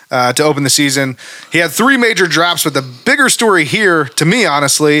to open the season. He had 3 major drops, but the bigger story here, to me,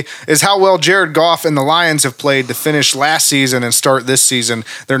 honestly, is how well Jared Goff and the Lions have played to finish last season and start this season.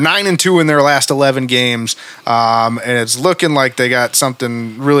 They're 9-2 in their last 11 games, and it's looking like they got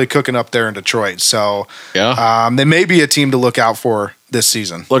something really cooking up there in Detroit. So they may be a team to look out for this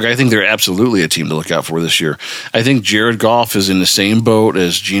season. Look, I think they're absolutely a team to look out for this year. I think Jared Goff is in the same boat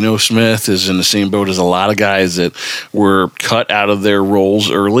as Geno Smith, is in the same boat as a lot of guys that were cut out of their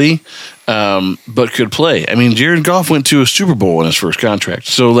roles early, but could play. I mean, Jared Goff went to a Super Bowl in his first contract.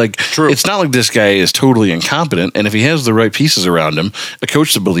 So, It's not like this guy is totally incompetent. And if he has the right pieces around him, a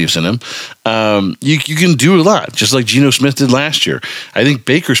coach that believes in him, you can do a lot, just like Geno Smith did last year. I think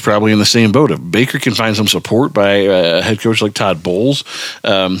Baker's probably in the same boat. If Baker can find some support by a head coach like Todd Bowles,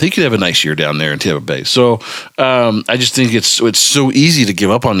 he could have a nice year down there in Tampa Bay. So I just think it's so easy to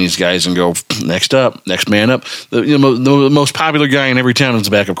give up on these guys and go next man up. The most popular guy in every town is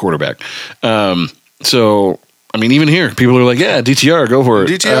the backup quarterback. So I mean, even here, people are like, "Yeah, DTR, go for it."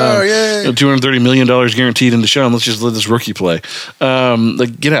 DTR, yeah. $230 million guaranteed into Deshaun. Let's just let this rookie play.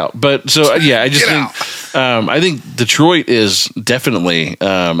 Get out. But so I just think I think Detroit is definitely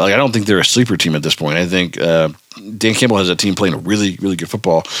I don't think they're a sleeper team at this point. I think Dan Campbell has a team playing a really, really good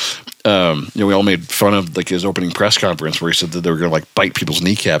football. We all made fun of his opening press conference where he said that they were going to bite people's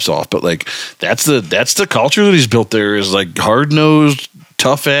kneecaps off. But that's the culture that he's built there is hard nosed,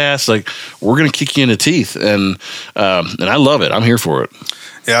 tough ass. We're going to kick you in the teeth, and I love it. I'm here for it.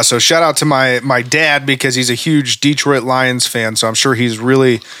 Yeah. So shout out to my dad because he's a huge Detroit Lions fan. So I'm sure he's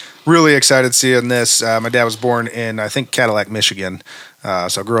really, really excited seeing this. My dad was born in I think Cadillac, Michigan.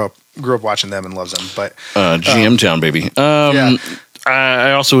 So grew up watching them and loves them. But GM Town, baby. Yeah.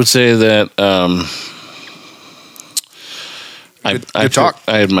 I also would say that I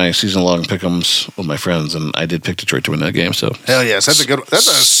had my season-long pick'ems with my friends, and I did pick Detroit to win that game. So hell yes, that's a good.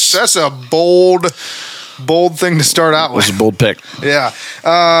 That's a bold thing to start out with. It was a bold pick. Yeah.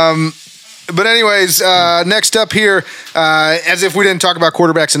 But anyways, next up here, as if we didn't talk about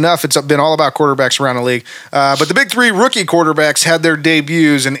quarterbacks enough, it's been all about quarterbacks around the league. But the big 3 rookie quarterbacks had their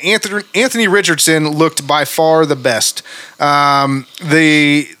debuts, and Anthony Richardson looked by far the best.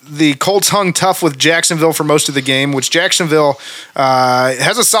 The Colts hung tough with Jacksonville for most of the game, which Jacksonville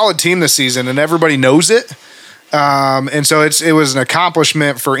has a solid team this season, and everybody knows it. And so it was an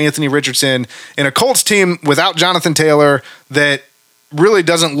accomplishment for Anthony Richardson in a Colts team without Jonathan Taylor that really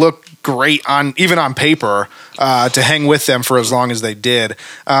doesn't look great even on paper to hang with them for as long as they did.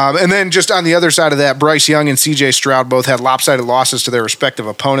 And then just on the other side of that, Bryce Young and CJ Stroud both had lopsided losses to their respective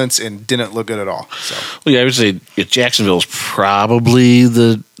opponents and didn't look good at all. So, well, yeah, I would say Jacksonville is probably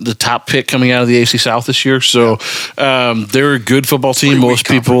the top pick coming out of the AC South this year. So they're a good football team. Most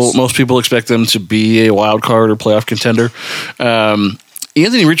people expect them to be a wild card or playoff contender.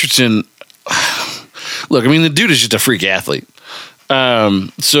 Anthony Richardson, look, I mean, the dude is just a freak athlete.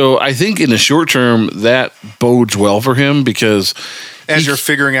 So I think in the short term that bodes well for him because as you're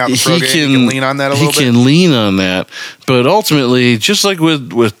figuring out the pro game, he can lean on that a little bit. He can lean on that, but ultimately, just like with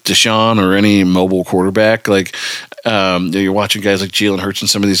Deshaun or any mobile quarterback, like you're watching guys like Jalen Hurts and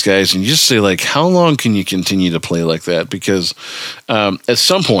some of these guys, and you just say like, how long can you continue to play like that? Because at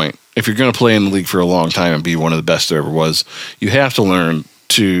some point, if you're going to play in the league for a long time and be one of the best there ever was, you have to learn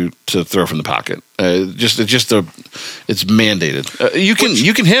to throw from the pocket. It's mandated.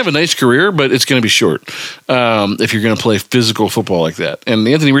 You can have a nice career, but it's going to be short if you're going to play physical football like that. And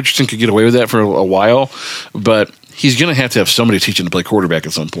Anthony Richardson could get away with that for a while, but he's going to have somebody teach him to play quarterback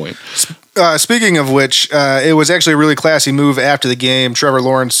at some point. Speaking of which, it was actually a really classy move after the game. Trevor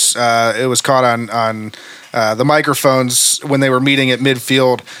Lawrence, it was caught on the microphones when they were meeting at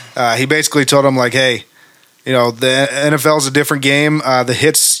midfield. He basically told him like, hey, you know, the NFL is a different game. The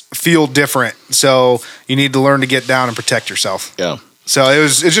hits feel different, so you need to learn to get down and protect yourself. Yeah. So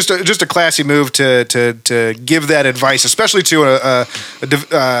it's just a classy move to give that advice, especially to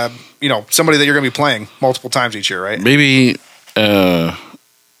somebody that you're going to be playing multiple times each year, right? Maybe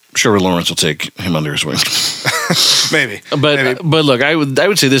Trevor Lawrence will take him under his wing. Maybe. But look, I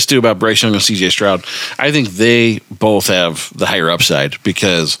would say this too about Bryce Young and CJ Stroud. I think they both have the higher upside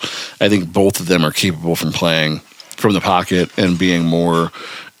because I think both of them are capable from playing from the pocket and being more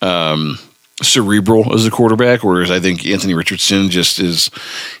cerebral as a quarterback, whereas I think Anthony Richardson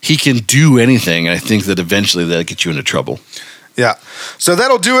he can do anything. I think that eventually that'll get you into trouble. Yeah. So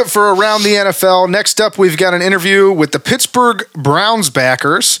that'll do it for Around the NFL. Next up, we've got an interview with the Pittsburgh Browns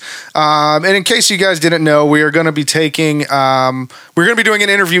backers. And in case you guys didn't know, we're going to be doing an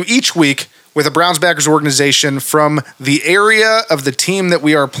interview each week with a Browns backers organization from the area of the team that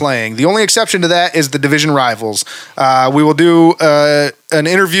we are playing. The only exception to that is the division rivals. We will do an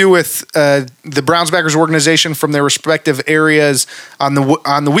interview with the Browns backers organization from their respective areas on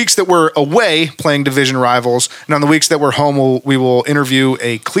the weeks that we're away playing division rivals, and on the weeks that we're home, we will interview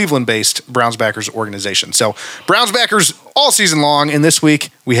a Cleveland-based Browns backers organization. So Browns backers all season long, and this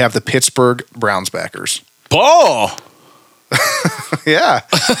week we have the Pittsburgh Browns backers. Paul! Yeah.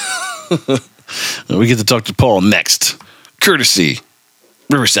 We get to talk to Paul next, courtesy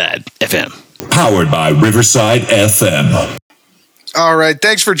Riverside FM. Powered by Riverside FM. All right.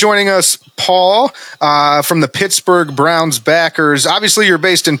 Thanks for joining us, Paul, from the Pittsburgh Browns backers. Obviously, you're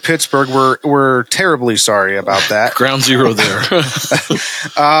based in Pittsburgh. We're terribly sorry about that. Ground zero there.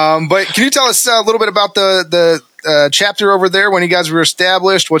 But can you tell us a little bit about the chapter over there, when you guys were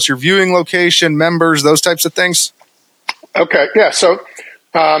established? What's your viewing location, members, those types of things? Okay. Yeah. So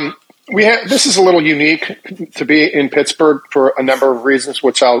this is a little unique to be in Pittsburgh for a number of reasons,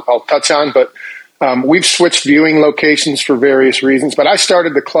 which I'll touch on. But we've switched viewing locations for various reasons. But I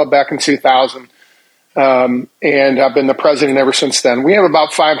started the club back in 2000, and I've been the president ever since then. We have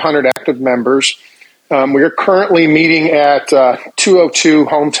about 500 active members. We are currently meeting at 202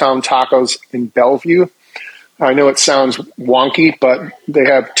 Hometown Tacos in Bellevue. I know it sounds wonky, but they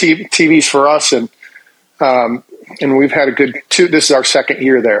have TVs for us, and we've had this is our second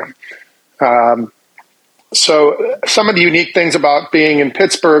year there. So some of the unique things about being in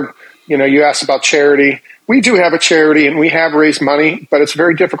Pittsburgh, you asked about charity. We do have a charity, and we have raised money, but it's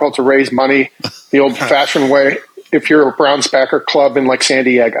very difficult to raise money the old-fashioned way if you're a Browns backer club in like San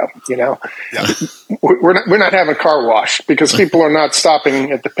Diego. Yeah. We're not having a car wash because people are not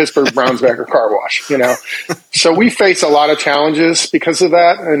stopping at the Pittsburgh Browns backer car wash. So we face a lot of challenges because of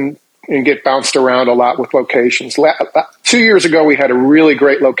that, and get bounced around a lot with locations. 2 years ago, we had a really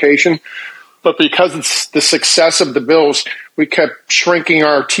great location, but because it's the success of the Bills, we kept shrinking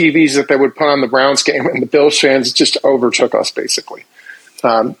our TVs that they would put on the Browns game, and the Bills fans just overtook us, basically.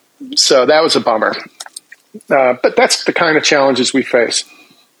 So that was a bummer. But that's the kind of challenges we face.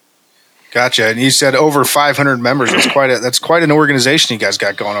 Gotcha. And you said over 500 members. That's quite an organization you guys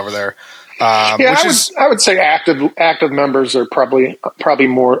got going over there. I would say active members are probably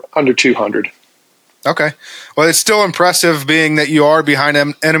more under 200. Okay. Well, it's still impressive being that you are behind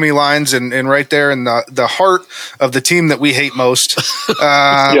enemy lines and right there in the heart of the team that we hate most.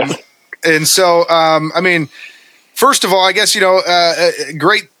 Yeah. And so, first of all, I guess,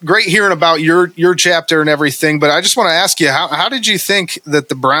 great hearing about your chapter and everything. But I just want to ask you, how did you think that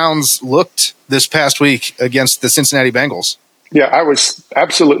the Browns looked this past week against the Cincinnati Bengals? Yeah, I was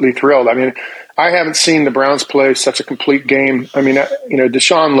absolutely thrilled. I mean, I haven't seen the Browns play such a complete game. I mean,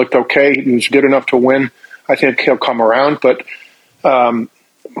 Deshaun looked okay. He was good enough to win. I think he'll come around. But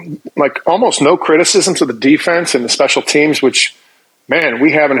like almost no criticisms of the defense and the special teams, which, man,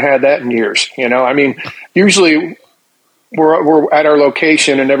 we haven't had that in years. I mean, usually we're at our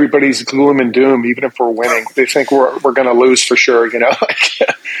location and everybody's gloom and doom, even if we're winning. They think we're going to lose for sure,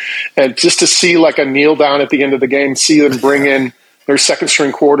 And just to see like a kneel down at the end of the game, see them bring in their second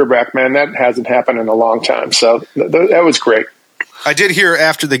string quarterback, man, that hasn't happened in a long time. So that was great. I did hear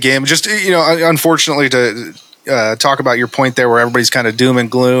after the game, just, unfortunately to talk about your point there where everybody's kind of doom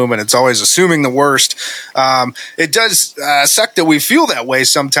and gloom and it's always assuming the worst. It does suck that we feel that way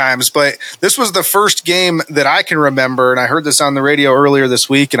sometimes, but this was the first game that I can remember, and I heard this on the radio earlier this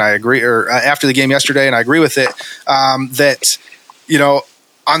week, and I agree, or after the game yesterday, and I agree with it, that,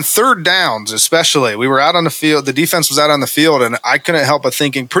 on third downs especially, we were out on the field, the defense was out on the field, and I couldn't help but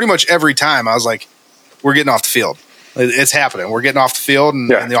thinking pretty much every time, I was like, we're getting off the field. It's happening. We're getting off the field, and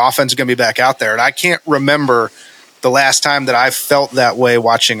the offense is going to be back out there. And I can't remember the last time that I felt that way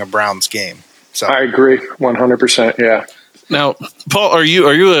watching a Browns game. So I agree 100%. Yeah. Now, Paul, are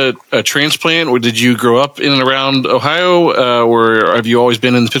you a transplant, or did you grow up in and around Ohio, or have you always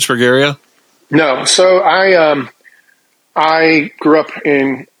been in the Pittsburgh area? No. So I grew up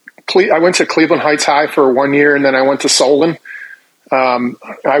I went to Cleveland Heights High for 1 year, and then I went to Solon.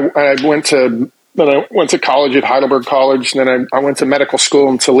 I went to college at Heidelberg College, and then I went to medical school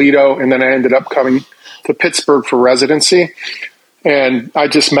in Toledo, and then I ended up coming to Pittsburgh for residency. And I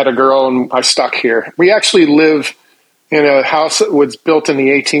just met a girl, and I stuck here. We actually live in a house that was built in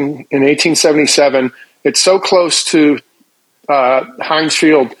 1877. It's so close to Heinz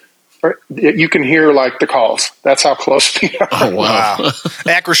Field, you can hear like the calls. That's how close we are. Oh, wow.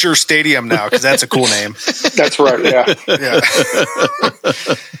 Acrisure Stadium now, because that's a cool name. That's right. Yeah.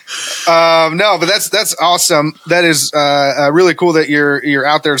 No, but that's awesome. That is really cool that you're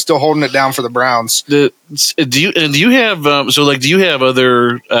out there still holding it down for the Browns. Do you have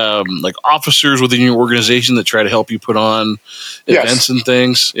other like officers within your organization that try to help you put on events and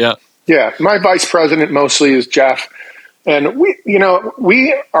things? Yeah. Yeah. My vice president mostly is Jeff. And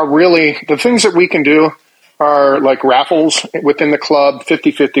we are really, the things that we can do are like raffles within the club,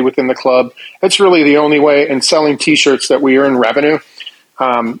 50-50 within the club. It's really the only way, and selling T-shirts that we earn revenue,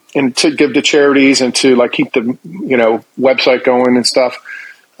 and to give to charities and to like keep the, website going and stuff.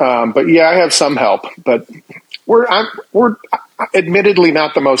 But yeah, I have some help, but we're admittedly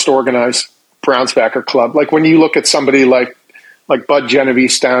not the most organized Browns backer club. Like when you look at somebody like Bud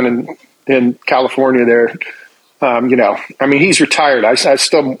Genovese down in California there, he's retired. I'm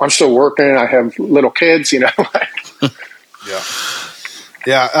still working. I have little kids, Yeah.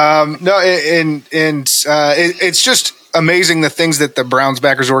 It's just amazing the things that the Browns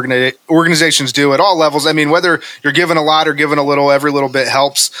backers organizations do at all levels. I mean, whether you're given a lot or given a little, every little bit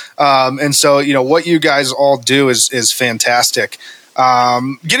helps. And so, what you guys all do is fantastic.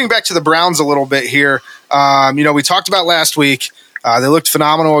 Getting back to the Browns a little bit here, we talked about last week. They looked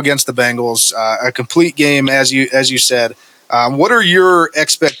phenomenal against the Bengals, a complete game, as you said. What are your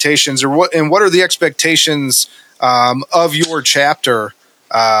expectations, what are the expectations of your chapter,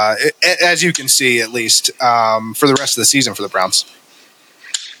 as you can see, at least, for the rest of the season for the Browns?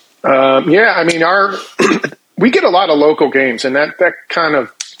 We get a lot of local games, and that kind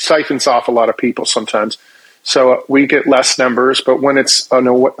of siphons off a lot of people sometimes. So we get less numbers, but when it's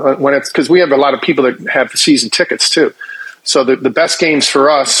because we have a lot of people that have season tickets too. So the best games for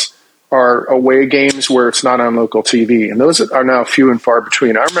us are away games where it's not on local TV, and those are now few and far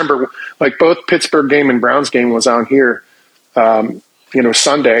between. I remember like both Pittsburgh game and Browns game was on here,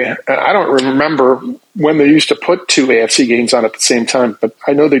 Sunday. I don't remember when they used to put two AFC games on at the same time, but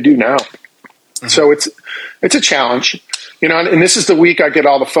I know they do now. Mm-hmm. So it's a challenge, and this is the week I get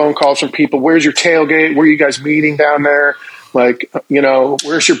all the phone calls from people. Where's your tailgate? Where are you guys meeting down there? Like,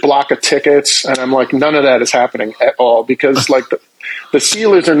 where's your block of tickets? And I'm like, none of that is happening at all because like the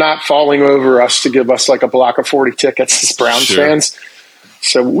Steelers are not falling over us to give us like a block of 40 tickets as Browns fans.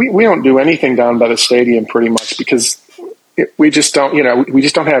 So we don't do anything down by the stadium pretty much because we just don't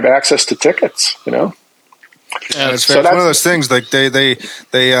have access to tickets, Yeah, it's one of those things like they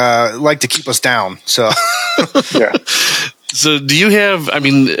like to keep us down. So yeah. So do you have, I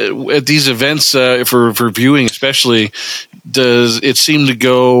mean, at these events for viewing especially, does it seem to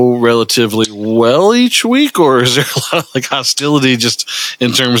go relatively well each week, or is there a lot of like hostility just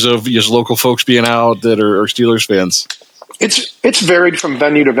in terms of just local folks being out that are Steelers fans? It's varied from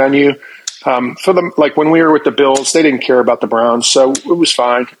venue to venue. For them, like when we were with the Bills, they didn't care about the Browns, so it was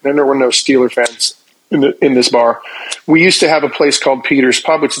fine. Then there were no Steeler fans in this bar. We used to have a place called Peter's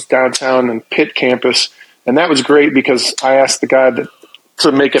Pub, which is downtown in Pitt campus, and that was great because I asked the guy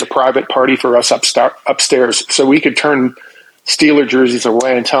to make it a private party for us upstairs, so we could turn Steeler jerseys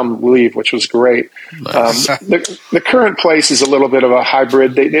away and tell them to leave, which was great. Nice. The current place is a little bit of a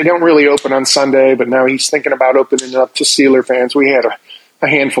hybrid. They don't really open on Sunday, but now he's thinking about opening it up to Steeler fans. We had a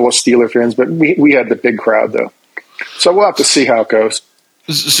handful of Steeler fans, but we had the big crowd though. So we'll have to see how it goes.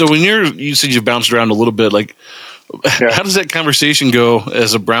 So when you said you've bounced around a little bit, like how does that conversation go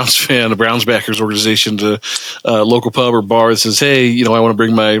as a Browns fan, a Browns backers organization, to a local pub or bar that says, hey, I want to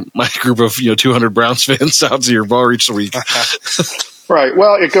bring my group of 200 Browns fans out to your bar each week? Right.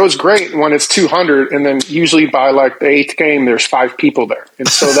 Well, it goes great when it's 200, and then usually by like the 8th game, there's 5 people there, and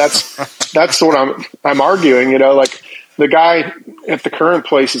so that's what I'm arguing. Like the guy at the current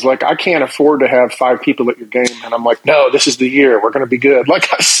place is like, I can't afford to have 5 people at your game, and I'm like, no, this is the year. We're going to be good. Like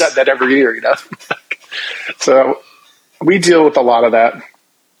I said that every year, So we deal with a lot of that.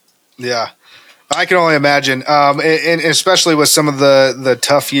 Yeah, I can only imagine, and especially with some of the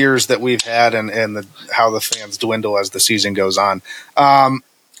tough years that we've had and how the fans dwindle as the season goes on.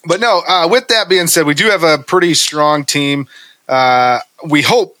 But no, with that being said, we do have a pretty strong team. We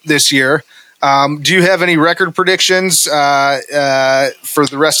hope this year. Do you have any record predictions for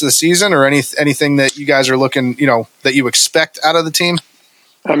the rest of the season, or anything that you guys are looking, that you expect out of the team?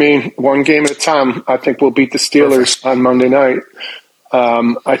 I mean, one game at a time. I think we'll beat the Steelers on Monday night.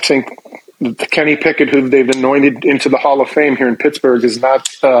 I think Kenny Pickett, who they've anointed into the Hall of Fame here in Pittsburgh, is not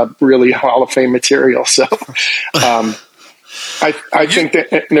really Hall of Fame material. So I think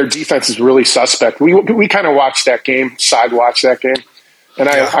that their defense is really suspect. We kind of watched that game, watched that game. And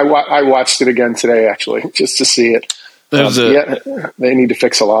I watched it again today, actually, just to see it. They need to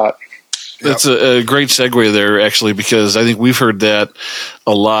fix a lot. That's a great segue there, actually, because I think we've heard that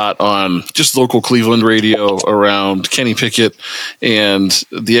a lot on just local Cleveland radio around Kenny Pickett and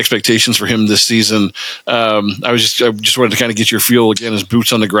the expectations for him this season. I just wanted to kind of get your feel again as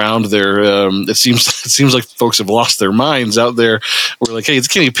boots on the ground there. It seems like folks have lost their minds out there. We're like, hey, it's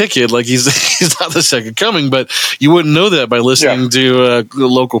Kenny Pickett, like he's not the second coming, but you wouldn't know that by listening to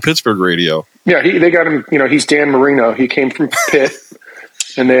local Pittsburgh radio. Yeah, they got him. He's Dan Marino. He came from Pitt.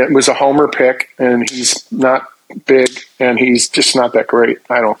 And it was a homer pick, and he's not big, and he's just not that great,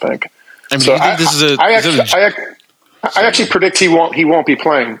 I don't think. I mean, so I actually predict he won't be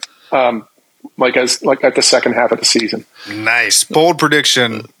playing like at the second half of the season. Nice, bold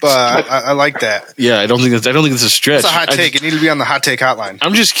prediction. I like that. Yeah, I don't think it's a stretch. It's a hot take. It needs to be on the hot take hotline.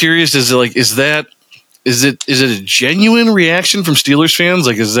 I'm just curious. Is it a genuine reaction from Steelers fans?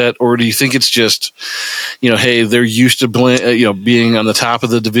 Like, is that, or do you think it's just, hey, they're used to being on the top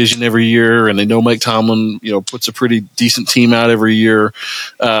of the division every year, and they know Mike Tomlin, puts a pretty decent team out every year.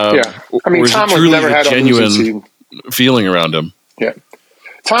 I mean, Tomlin's never had a genuine losing season. Feeling around him. Yeah,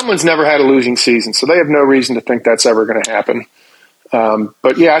 Tomlin's never had a losing season, so they have no reason to think that's ever going to happen.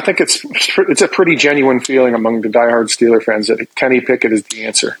 But yeah, I think it's a pretty genuine feeling among the diehard Steeler fans that Kenny Pickett is the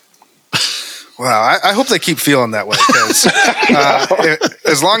answer. Wow, I hope they keep feeling that way, because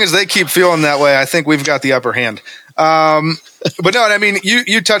as long as they keep feeling that way, I think we've got the upper hand. But no, I mean,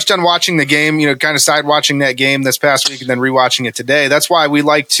 you touched on watching the game, kind of side watching that game this past week and then rewatching it today. That's why we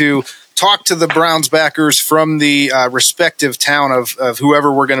like to talk to the Browns backers from the respective town of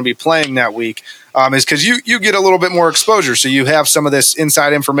whoever we're going to be playing that week, is because you get a little bit more exposure. So you have some of this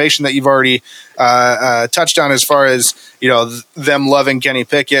inside information that you've already touched on as far as, them loving Kenny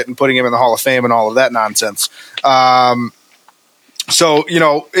Pickett and putting him in the Hall of Fame and all of that nonsense. So,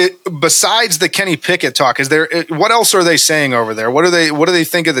 besides the Kenny Pickett talk, what else are they saying over there? What do they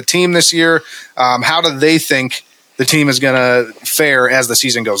think of the team this year? How do they think the team is going to fare as the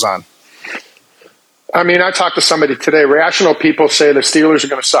season goes on? I mean, I talked to somebody today. Rational people say the Steelers are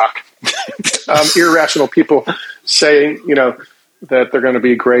going to suck. Irrational people say, that they're going to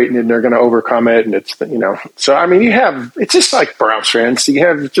be great and they're going to overcome it. And it's, so, I mean, it's just like Browns fans. You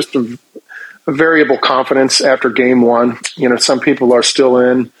have just a variable confidence after game one. Some people are still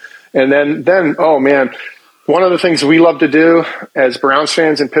in. And then, oh man, one of the things we love to do as Browns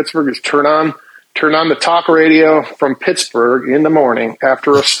fans in Pittsburgh is turn on the talk radio from Pittsburgh in the morning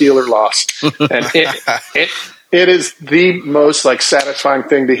after a Steeler loss. And It is the most satisfying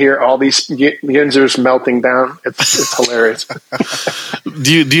thing to hear all these Yinzers melting down. It's hilarious.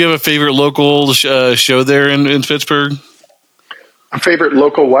 Do you have a favorite local show there in Pittsburgh? A favorite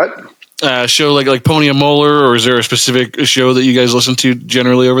local what? Show like Pony and Moeller, or is there a specific show that you guys listen to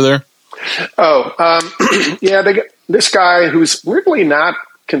generally over there? Yeah, this guy who's really not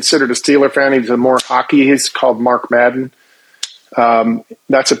considered a Steeler fan. He's more hockey. He's called Mark Madden.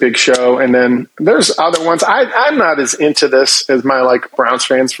 That's a big show. And then there's other ones. I'm not as into this as my Browns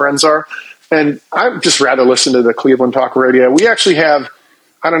friends are. And I'd just rather listen to the Cleveland Talk Radio. We actually have,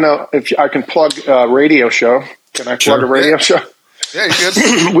 I don't know if I can plug a radio show. Can I plug a radio show? Yeah,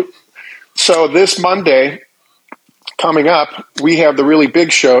 you good. So this Monday coming up, we have the really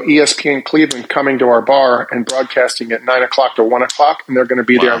big show, ESPN Cleveland, coming to our bar and broadcasting at 9 o'clock to 1 o'clock. And they're going to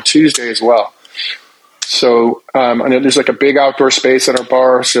be there on Tuesday as well. So, and there's a big outdoor space at our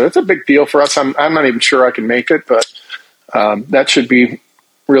bar. So it's a big deal for us. I'm not even sure I can make it, but that should be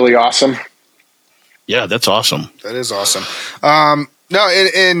really awesome. Yeah, that's awesome. That is awesome.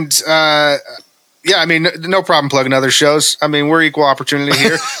 Yeah, I mean, no problem plugging other shows. I mean, we're equal opportunity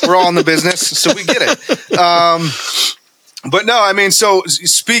here. We're all in the business, so we get it. But no, I mean, so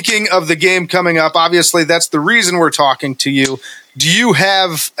speaking of the game coming up, obviously that's the reason we're talking to you. Do you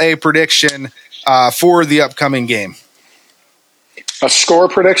have a prediction for the upcoming game? A score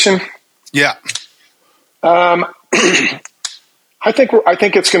prediction? Yeah. I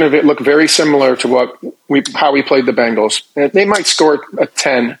think it's going to look very similar to how we played the Bengals. They might score a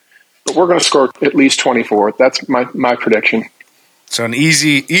 10, but we're going to score at least 24. That's my prediction. So an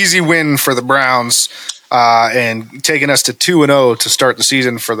easy win for the Browns, and taking us to 2-0 to start the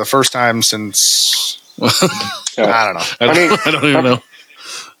season for the first time since I don't know. I don't even know.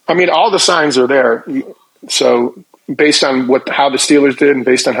 I mean, all the signs are there. So based on how the Steelers did and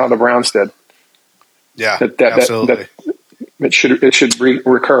based on how the Browns did, yeah, absolutely, it should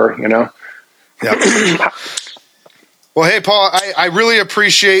recur. Yeah. Well, hey, Paul, I really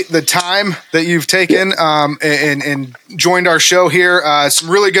appreciate the time that you've taken and joined our show here. Some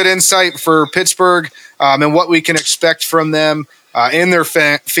really good insight for Pittsburgh and what we can expect from them and their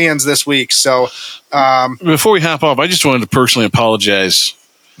fans this week. So before we hop off, I just wanted to personally apologize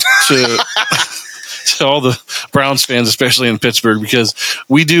to all the Browns fans, especially in Pittsburgh, because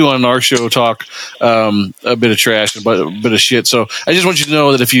we do on our show talk a bit of trash, a bit of shit. So I just want you to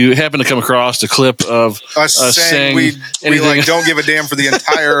know that if you happen to come across a clip of us saying we don't give a damn for the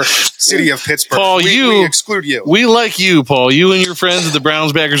entire city of Pittsburgh, Paul, we exclude you. We like you, Paul. You and your friends at the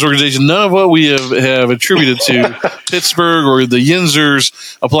Browns Backers organization. None of what we have attributed to Pittsburgh or the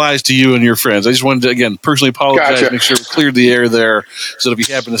Yinzers applies to you and your friends. I just wanted to, again, personally apologize, Gotcha. Make sure we cleared the air there, so that if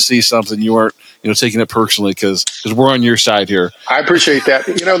you happen to see something, you aren't taking it personally, because we're on your side here. I appreciate that.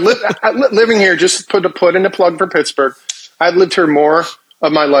 Living here, just put in a plug for Pittsburgh. I've lived here more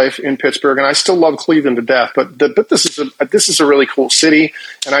of my life in Pittsburgh, and I still love Cleveland to death. But this is a really cool city,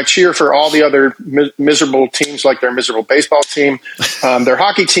 and I cheer for all the other miserable teams, like their miserable baseball team. Their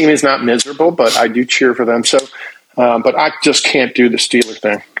hockey team is not miserable, but I do cheer for them. So, but I just can't do the Steeler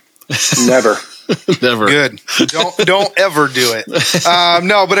thing. Never. Never. Good. Don't ever do it.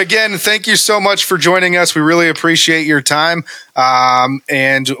 No, but again, thank you so much for joining us. We really appreciate your time,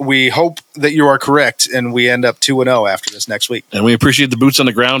 and we hope that you are correct, and we end up 2-0 after this next week. And we appreciate the boots on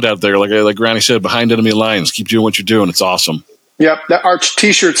the ground out there, like Granny said, behind enemy lines. Keep doing what you're doing. It's awesome. Yep. Our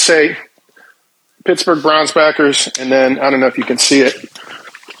T-shirts say Pittsburgh Browns Backers, and then I don't know if you can see it.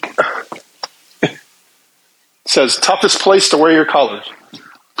 It says toughest place to wear your colors.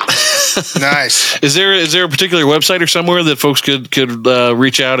 Nice. Is there a particular website or somewhere that folks could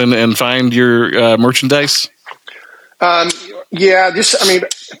reach out and find your merchandise? Yeah,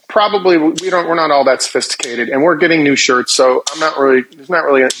 probably we're not all that sophisticated, and we're getting new shirts, so there's not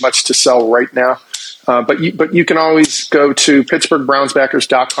really much to sell right now. But you can always go to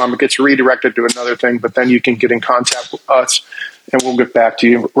PittsburghBrownsBackers.com. It gets redirected to another thing, but then you can get in contact with us, and we'll get back to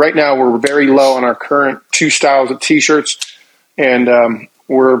you. Right now, we're very low on our current 2 styles of T-shirts, and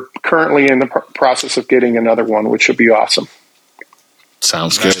we're currently in the process of getting another one, which will be awesome.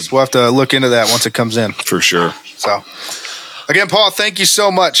 Sounds good. Nice. We'll have to look into that once it comes in. For sure. So, again, Paul, thank you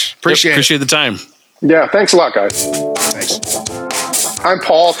so much. Appreciate the time. Yeah, thanks a lot, guys. Thanks. I'm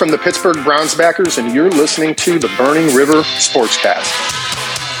Paul from the Pittsburgh Browns Backers, and you're listening to the Burning River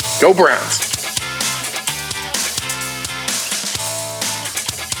Sportscast. Go Browns.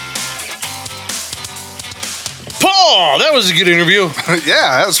 Paul, that was a good interview.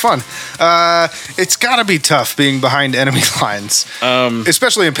 Yeah, that was fun. It's got to be tough being behind enemy lines,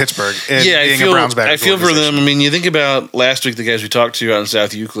 especially in Pittsburgh. And being a Browns backers I feel for them. I mean, you think about last week, the guys we talked to out in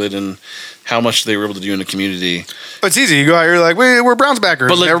South Euclid and how much they were able to do in the community. But it's easy. You go out here like, we're Browns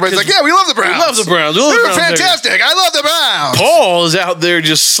backers. But everybody's like, yeah, we love the Browns. We love the Browns. They're fantastic. I love the Browns. Paul is out there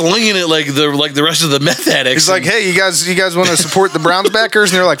just slinging it like the rest of the meth addicts. He's like, hey, you guys want to support the Browns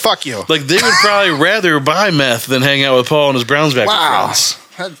backers? And they're like, fuck you. Like, they would probably rather buy meth than hang out with Paul and his Browns backer friends.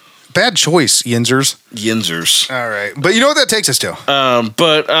 Bad choice, Yinzers. All right. But you know what that takes us to?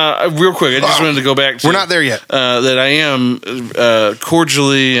 But real quick, I just wanted to go back to... We're not there yet. That I am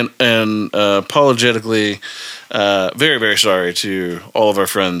cordially and apologetically very, very sorry to all of our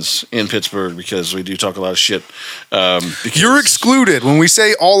friends in Pittsburgh because we do talk a lot of shit. You're excluded when we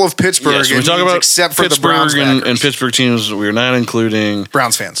say all of Pittsburgh. Yes, we talk about except for Pittsburgh the Browns and Pittsburgh teams. We're not including...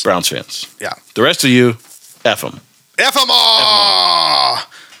 Browns fans. Yeah. The rest of you, F them. F them all!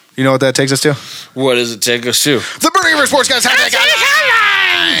 You know what that takes us to? What does it take us to? The Burning River Sportscast Hot Take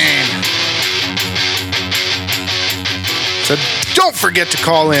Hotline! So don't forget to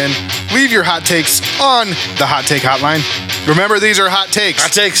call in. Leave your hot takes on the Hot Take Hotline. Remember, these are hot takes. Hot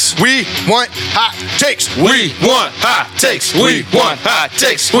takes. We want hot takes. We want hot takes. We want hot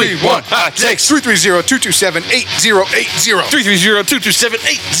takes. We want hot takes. 330-227-8080.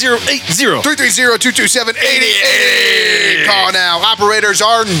 330-227-8080. 330-227-8080. Call now. Operators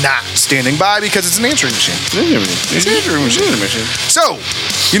are not standing by because it's an answering machine. It's an answering machine. So,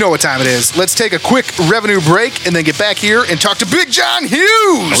 you know what time it is. Let's take a quick revenue break and then get back here and talk to Big John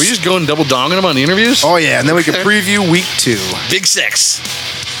Hughes. Are we just going double donging him on the interviews? Oh, yeah. And then we can preview week 2. Big sex.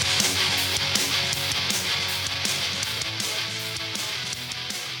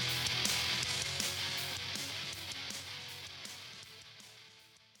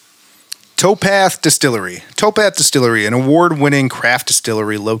 Towpath Distillery. Towpath Distillery, an award-winning craft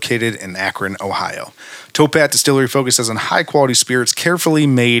distillery located in Akron, Ohio. Towpath Distillery focuses on high-quality spirits carefully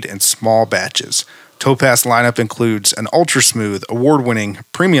made in small batches. Towpath's lineup includes an ultra-smooth, award-winning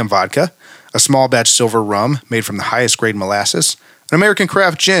premium vodka, a small batch silver rum made from the highest grade molasses, an American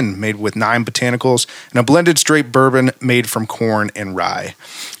craft gin made with 9 botanicals, and a blended straight bourbon made from corn and rye.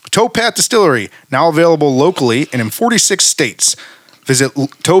 Towpath Distillery, now available locally and in 46 states. Visit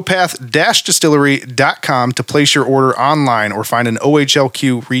towpath-distillery.com to place your order online or find an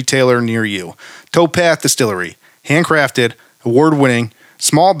OHLQ retailer near you. Towpath Distillery, handcrafted, award-winning,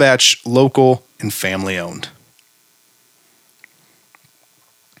 small batch, local, and family-owned.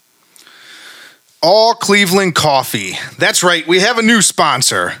 All Cleveland Coffee. That's right, we have a new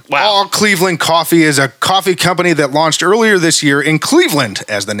sponsor. Wow. All Cleveland Coffee is a coffee company that launched earlier this year in Cleveland,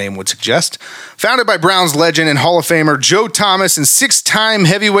 as the name would suggest. Founded by Browns legend and Hall of Famer Joe Thomas and 6-time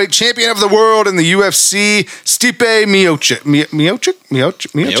heavyweight champion of the world in the UFC, Stipe Miocic.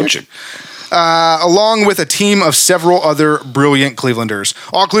 Along with a team of several other brilliant Clevelanders.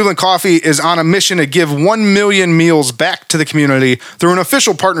 All Cleveland Coffee is on a mission to give 1 million meals back to the community through an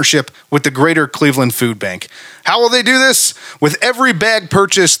official partnership with the Greater Cleveland Food Bank. How will they do this? With every bag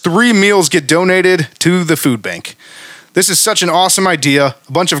purchased, 3 meals get donated to the food bank. This is such an awesome idea.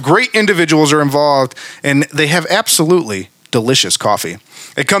 A bunch of great individuals are involved, and they have absolutely delicious coffee.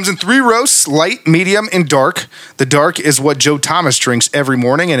 It comes in 3 roasts, light, medium, and dark. The dark is what Joe Thomas drinks every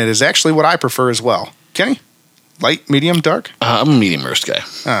morning, and it is actually what I prefer as well. Kenny? Light, medium, dark? I'm a medium roast guy.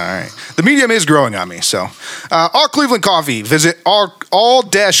 All right. The medium is growing on me, so. All Cleveland Coffee. Visit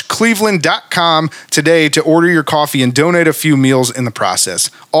all-cleveland.com today to order your coffee and donate a few meals in the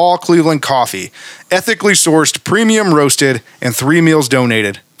process. All Cleveland Coffee. Ethically sourced, premium roasted, and 3 meals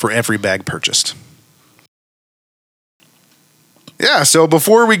donated for every bag purchased. Yeah, so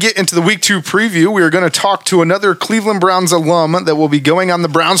before we get into the Week 2 preview, we are going to talk to another Cleveland Browns alum that will be going on the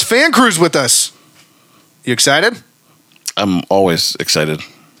Browns fan cruise with us. You excited? I'm always excited.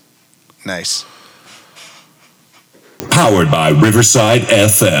 Nice. Powered by Riverside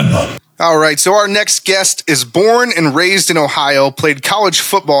FM. All right, so our next guest is born and raised in Ohio, played college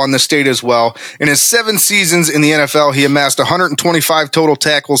football in the state as well. In his 7 seasons in the NFL, he amassed 125 total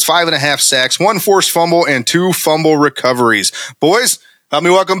tackles, 5.5 sacks, 1 forced fumble, and 2 fumble recoveries. Boys, help me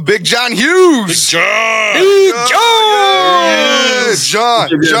welcome Big John Hughes. Big John. Big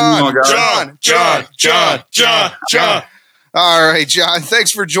John. All right, John, thanks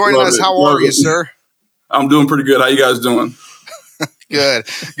for joining us. How are you, sir? I'm doing pretty good. How you guys doing? Good.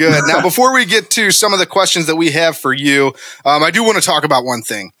 Now, before we get to some of the questions that we have for you, I do want to talk about one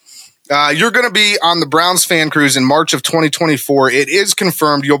thing. You're going to be on the Browns fan cruise in March of 2024. It is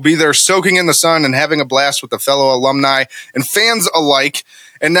confirmed. You'll be there soaking in the sun and having a blast with the fellow alumni and fans alike.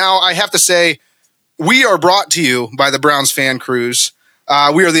 And now I have to say, we are brought to you by the Browns fan cruise.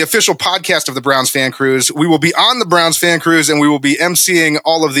 We are the official podcast of the Browns Fan Cruise. We will be on the Browns Fan Cruise, and we will be emceeing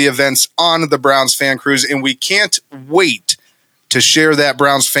all of the events on the Browns Fan Cruise, and we can't wait to share that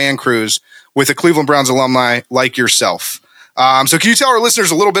Browns Fan Cruise with a Cleveland Browns alumni like yourself. So can you tell our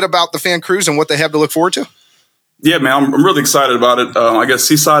listeners a little bit about the Fan Cruise and what they have to look forward to? Yeah, man, I'm really excited about it. I guess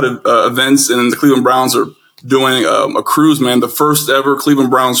Seaside Events and the Cleveland Browns are doing a cruise, man, the first ever Cleveland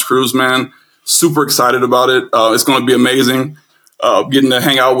Browns cruise, man. Super excited about it. It's going to be amazing. Getting to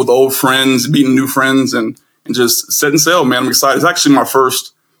hang out with old friends, meeting new friends, and just setting sail, man. I'm excited. It's actually my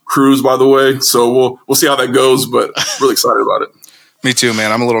first cruise, by the way, so we'll see how that goes, but really excited about it. Me too,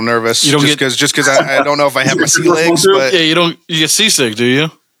 man. I'm a little nervous just because I don't know if I have my sea legs. But Yeah, you get seasick, do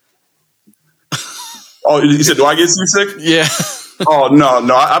you? Oh, you said, do I get seasick? Yeah. Oh,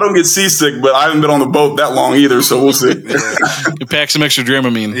 no, I don't get seasick, but I haven't been on the boat that long either, so we'll see. You pack some extra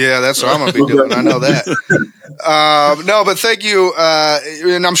Dramamine. Yeah, that's what I'm going to be doing. I know that. No, but thank you.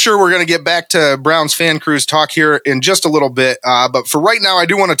 And I'm sure we're going to get back to Browns Fan Cruise talk here in just a little bit. But for right now, I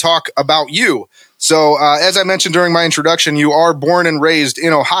do want to talk about you. So as I mentioned during my introduction, you are born and raised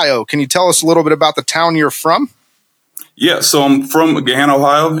in Ohio. Can you tell us a little bit about the town you're from? Yeah, so I'm from Gahanna,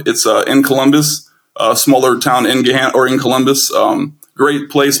 Ohio. It's in Columbus. A smaller town in Columbus. Great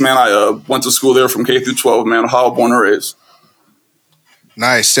place, man. I went to school there from K through 12, man. Ohio, born and raised.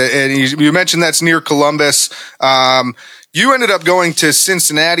 Nice. And you mentioned that's near Columbus. You ended up going to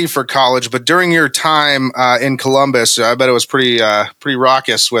Cincinnati for college, but during your time in Columbus, I bet it was pretty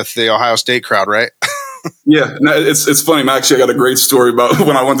raucous with the Ohio State crowd, right? Yeah, no, it's funny, man. Actually, I got a great story about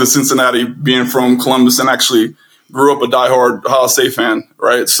when I went to Cincinnati, being from Columbus, and actually grew up a diehard Ohio State fan,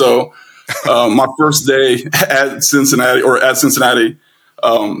 right? So my first day at Cincinnati, Haruki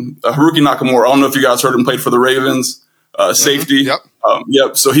Nakamura, I don't know if you guys heard him, played for the Ravens, safety.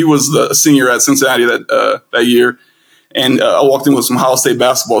 Yep. So he was the senior at Cincinnati that year. And I walked in with some Ohio State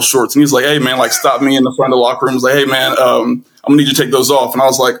basketball shorts, and he's like, "Hey, man, like, stop me in the front of the locker room." He's like, "Hey, man, I'm gonna need you to take those off." And I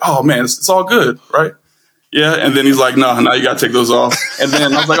was like, "Oh, man, it's all good, right?" Yeah. And then he's like, "No, you gotta take those off." And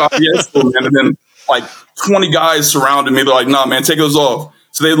then I was like, "Oh, yeah, it's cool, man." And then like 20 guys surrounded me. They're like, "Nah, man, take those off."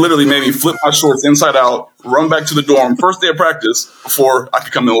 So they literally made me flip my shorts inside out, run back to the dorm, first day of practice, before I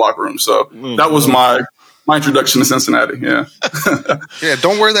could come in the locker room. So that was my introduction to Cincinnati. Yeah. Yeah.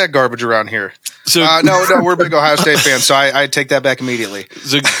 Don't wear that garbage around here. So no, we're big Ohio State fans, so I take that back immediately.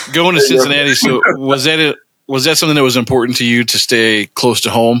 So going to Cincinnati, so was that something that was important to you to stay close to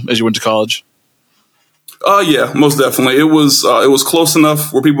home as you went to college? Yeah, most definitely. It was close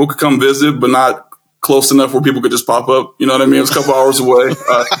enough where people could come visit, but not close enough where people could just pop up. You know what I mean? It was a couple hours away.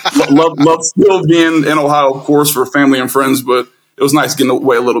 Love still being in Ohio, of course, for family and friends, but it was nice getting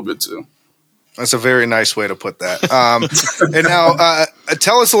away a little bit too. That's a very nice way to put that. And now,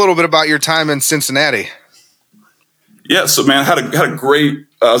 tell us a little bit about your time in Cincinnati. Yeah, so man, I had a great.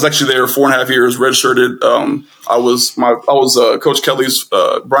 I was actually there 4.5 years, redshirted. I was Coach Kelly's,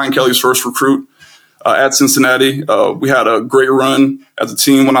 Brian Kelly's first recruit at Cincinnati. We had a great run as a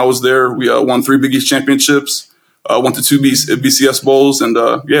team when I was there. We won 3 Big East championships, went to 2 BCS bowls, and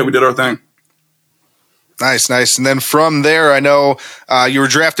we did our thing. Nice. And then from there, I know you were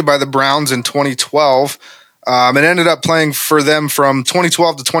drafted by the Browns in 2012 and ended up playing for them from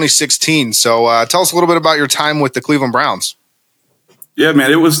 2012 to 2016. So tell us a little bit about your time with the Cleveland Browns. Yeah,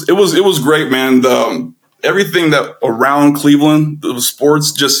 man, it was great, man. Everything that around Cleveland, the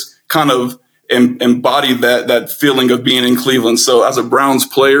sports, just kind of embodied that feeling of being in Cleveland. So as a Browns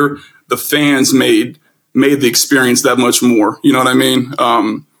player, the fans made the experience that much more. You know what I mean?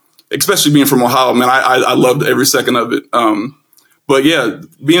 Especially being from Ohio, man, I loved every second of it. But yeah,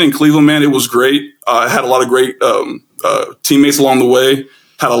 being in Cleveland, man, it was great. I had a lot of great teammates along the way.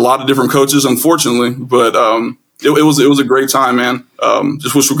 Had a lot of different coaches, unfortunately, but it was a great time, man.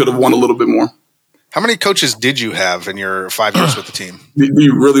 Just wish we could have won a little bit more. How many coaches did you have in your 5 years with the team? Do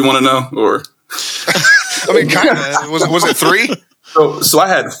you really want to know, or? I mean, kind of. Was it 3? So I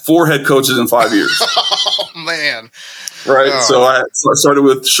had 4 head coaches in 5 years. Oh man. Right. Oh. So I started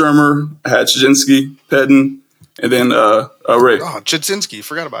with Shermer, I had Chudzinski, Pedden, and then Ray. Oh, Chudzinski.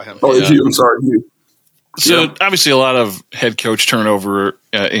 Forgot about him. Oh, yeah. I'm sorry. So obviously a lot of head coach turnover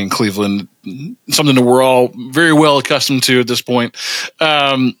in Cleveland, something that we're all very well accustomed to at this point.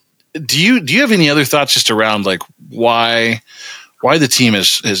 Do you have any other thoughts just around like why the team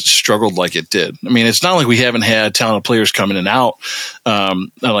has struggled like it did? I mean, it's not like we haven't had talented players come in and out,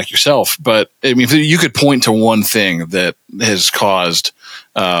 not like yourself, but I mean, if you could point to one thing that has caused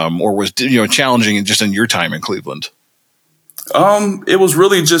or was challenging just in your time in Cleveland. It was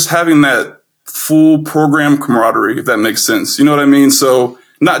really just having that full program camaraderie, if that makes sense. You know what I mean? So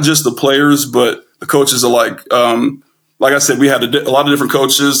not just the players, but the coaches alike. like I said, we had a lot of different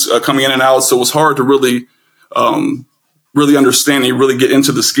coaches coming in and out, so it was hard to really understand and really get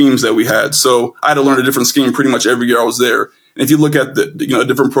into the schemes that we had. So I had to learn a different scheme pretty much every year I was there. And if you look at the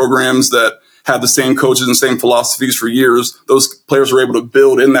different programs that have the same coaches and same philosophies for years, those players are able to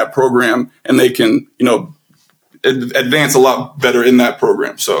build in that program, and they can, advance a lot better in that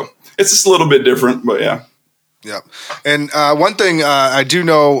program. So it's just a little bit different, but yeah. Yeah. And one thing I do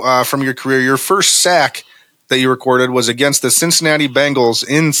know from your career, your first sack that you recorded was against the Cincinnati Bengals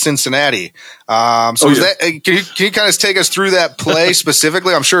in Cincinnati. Can you kind of take us through that play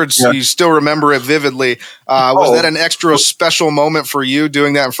specifically? I'm sure you still remember it vividly. Was that an extra special moment for you,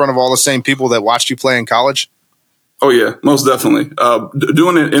 doing that in front of all the same people that watched you play in college? Oh yeah, most definitely.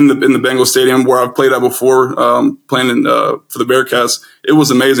 Doing it in the Bengals stadium where I've played at before, playing for the Bearcats, it was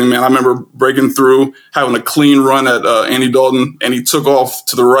amazing, man. I remember breaking through, having a clean run at Andy Dalton, and he took off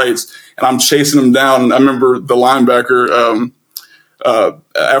to the right, and I'm chasing him down. I remember the linebacker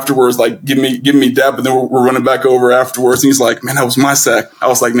afterwards, like, give me dap, and then we're running back over afterwards, and he's like, "Man, that was my sack." I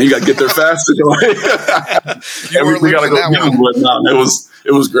was like, "Man, you got to get there faster." We got to go get him, but no,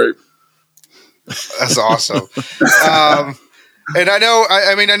 it was great. That's awesome. And I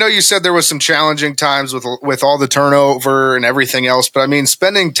know you said there was some challenging times with all the turnover and everything else, but I mean,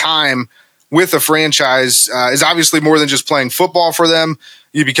 spending time with a franchise is obviously more than just playing football for them.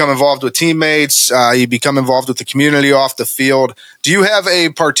 You become involved with teammates. You become involved with the community off the field. Do you have a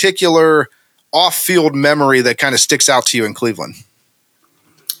particular off-field memory that kind of sticks out to you in Cleveland?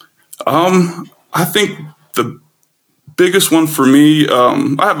 I think the biggest one for me,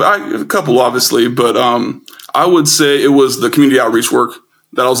 I have a couple, obviously, but I would say it was the community outreach work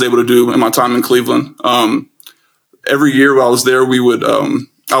that I was able to do in my time in Cleveland. Every year while I was there, we would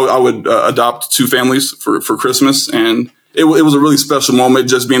I would adopt 2 families for Christmas, and it was a really special moment,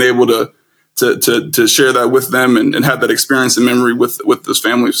 just being able to share that with them and have that experience and memory with those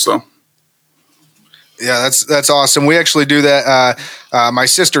families. So. Yeah, that's awesome. We actually do that. My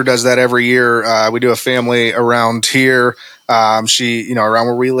sister does that every year. We do a family around here. She, around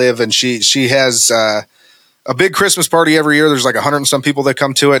where we live, and she has a big Christmas party every year. There's like 100 and some people that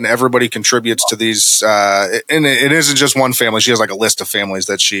come to it, and everybody contributes to these. And it isn't just one family. She has like a list of families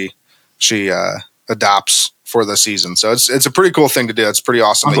that she adopts for the season. So it's a pretty cool thing to do. It's pretty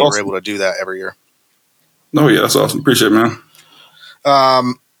awesome you're able to do that every year. Oh yeah, that's awesome. Appreciate it,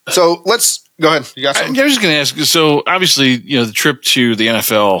 man. So let's go ahead. You got something? I was just going to ask. So obviously, the trip to the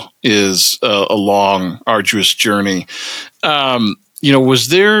NFL is a long, arduous journey. Was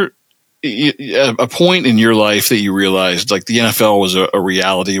there a point in your life that you realized like the NFL was a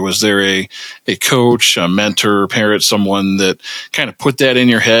reality? Was there a coach, a mentor, parent, someone that kind of put that in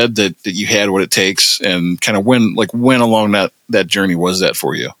your head that you had what it takes, and kind of when along that journey was that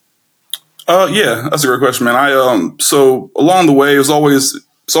for you? Yeah, that's a great question, man. So along the way, it's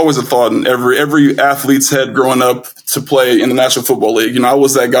always a thought in every athlete's head growing up to play in the National Football League. I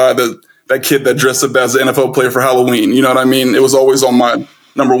was that guy, that kid that dressed up as an NFL player for Halloween. You know what I mean? It was always on my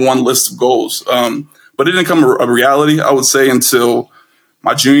number one list of goals. But it didn't come a reality, I would say, until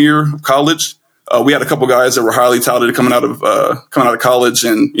my junior year of college. We had a couple guys that were highly touted coming out of college,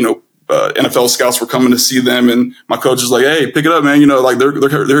 and NFL scouts were coming to see them, and my coach was like, "Hey, pick it up, man. Like they're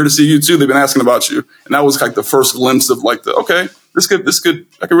here to see you too. They've been asking about you." And that was like the first glimpse of like this could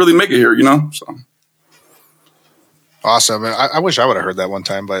I could really make it here, So awesome. I wish I would have heard that one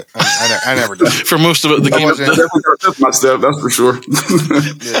time, but I never did. For most of it, the game that's my step, that's for sure.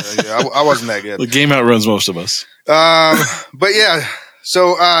 I wasn't that good. The game outruns most of us. But yeah.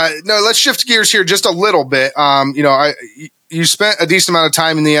 So let's shift gears here just a little bit. You spent a decent amount of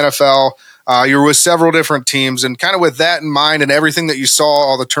time in the NFL. You were with several different teams, and kind of with that in mind and everything that you saw,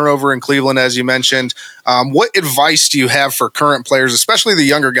 all the turnover in Cleveland, as you mentioned, what advice do you have for current players, especially the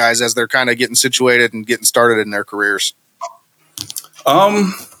younger guys, as they're kind of getting situated and getting started in their careers?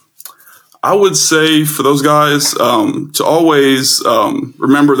 I would say for those guys to always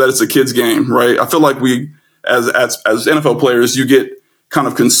remember that it's a kid's game, right? I feel like we, as NFL players, you get kind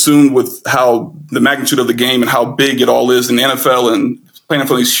of consumed with how the magnitude of the game and how big it all is in the NFL and playing in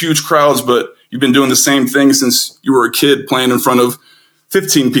front of these huge crowds, but you've been doing the same thing since you were a kid, playing in front of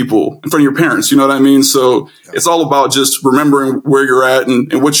 15 people, in front of your parents. You know what I mean? So it's all about just remembering where you're at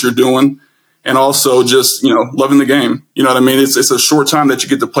and what you're doing, and also just, loving the game. You know what I mean? It's a short time that you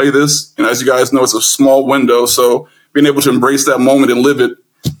get to play this. And as you guys know, it's a small window. So being able to embrace that moment and live it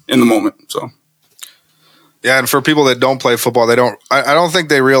in the moment. So. Yeah, and for people that don't play football, I don't think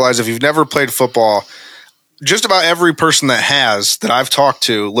they realize, if you've never played football, just about every person that I've talked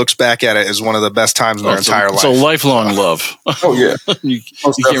to looks back at it as one of the best times in their entire life. It's a lifelong love. Oh yeah, you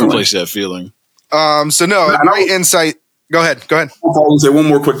can't replace that feeling. Great insight Go ahead. I'll say one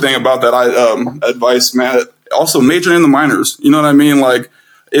more quick thing about that advice, man. Also, major in the minors. You know what I mean? Like,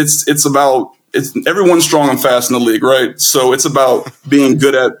 it's everyone's strong and fast in the league, right? So it's about being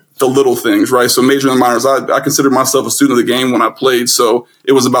good at the little things, right? So major in the minors, I considered myself a student of the game when I played. So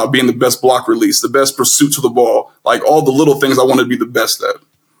it was about being the best block release, the best pursuit to the ball, like all the little things I wanted to be the best at.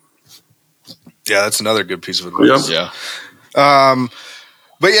 Yeah, that's another good piece of advice. Yeah.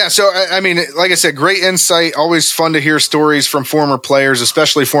 But yeah, so I mean, like I said, great insight. Always fun to hear stories from former players,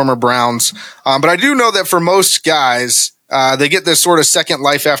 especially former Browns. But I do know that for most guys, they get this sort of second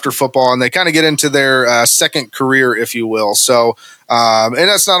life after football, and they kind of get into their second career, if you will. So, and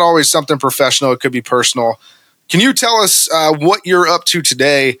that's not always something professional. It could be personal. Can you tell us what you're up to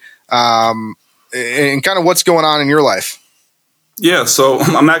today and kind of what's going on in your life? Yeah, so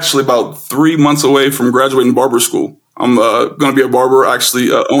I'm actually about 3 months away from graduating barber school. I'm going to be a barber. I actually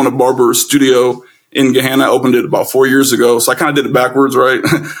own a barber studio in Gahanna. I opened it about 4 years ago. So I kind of did it backwards, right?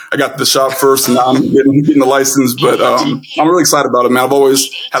 I got the shop first and now I'm getting the license. But I'm really excited about it, man. I've always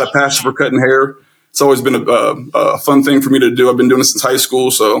had a passion for cutting hair. It's always been a fun thing for me to do. I've been doing it since high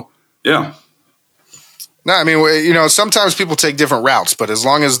school. So, yeah. No, I mean, you know, sometimes people take different routes, but as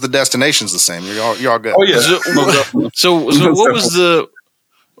long as the destination's the same, you're all good. Oh, yeah. So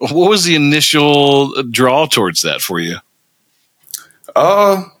what was the initial draw towards that for you?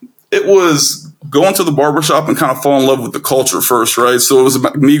 It was going to the barbershop and kind of fall in love with the culture first, right? So it was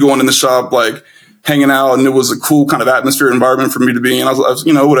about me going in the shop, like hanging out, and it was a cool kind of atmosphere environment for me to be in. I was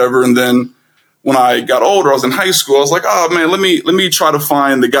you know, whatever. And then when I got older, I was in high school. I was like, oh man, let me try to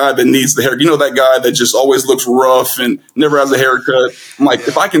find the guy that needs the hair. You know, that guy that just always looks rough and never has a haircut. I'm like,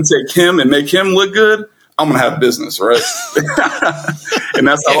 if I can take him and make him look good, I'm going to have business, right? And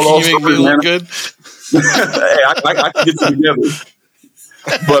that's how it all started, man. Good? Hey, I can get you together.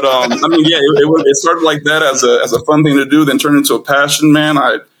 But, I mean, yeah, it started like that as a fun thing to do, then turned into a passion, man.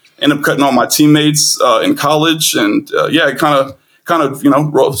 I ended up cutting all my teammates in college. And, yeah, it kind of, you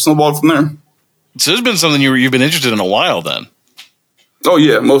know, snowballed from there. So it's been something you've been interested in a while then. Oh,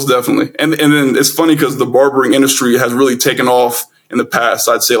 yeah, most definitely. And then it's funny because the barbering industry has really taken off in the past,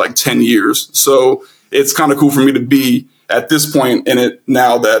 I'd say like 10 years. So it's kind of cool for me to be at this point in it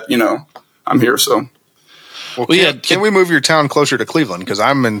now that, you know, I'm here. So. Well, can we move your town closer to Cleveland? Because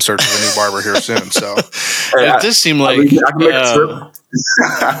I'm in search of a new barber here soon. So it does seem like it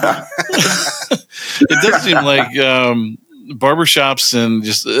does seem like barbershops and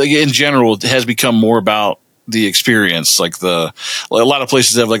just in general has become more about the experience. Like a lot of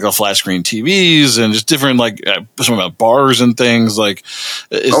places have like the flat screen TVs and just different some about bars and things. Like,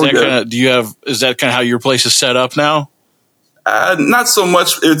 is that kind of how your place is set up now? Not so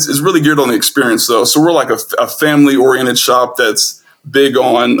much. It's really geared on the experience, though. So we're like a family-oriented shop that's big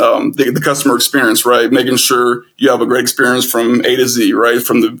on the customer experience, right? Making sure you have a great experience from A to Z, right?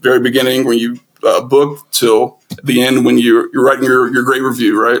 From the very beginning when you book till the end when you're writing your great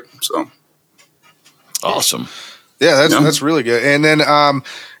review, right? So awesome. Yeah, that's really good. And then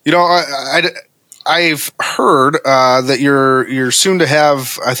you know, I've heard that you're soon to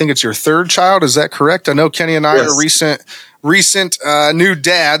have, I think it's your third child. Is that correct? I know Kenny and I are recent new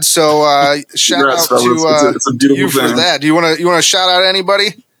dad. So shout out to you for that. Do you want to shout out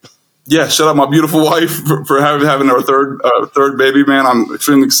anybody? Yeah, shout out my beautiful wife for having our third baby, man. I'm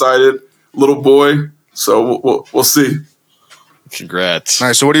extremely excited. Little boy. So we'll see. Congrats. All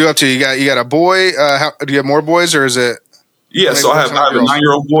right. So what are you up to? You got a boy. Do you have more boys or is it? Yeah. So I have a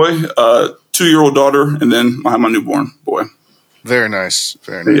 9-year-old boy, 2-year-old daughter, and then I have my newborn boy. Very nice.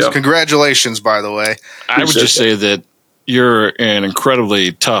 Very nice. Yeah. Congratulations, by the way. I would just say that you're an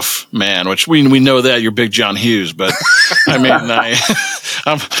incredibly tough man, which we know that you're Big John Hughes, but I mean,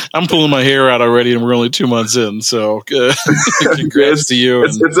 I'm pulling my hair out already, and we're only 2 months in. So, congrats to you.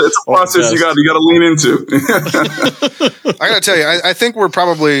 It's a process you got to lean into. I got to tell you, I think we're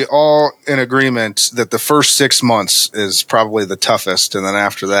probably all in agreement that the first 6 months is probably the toughest, and then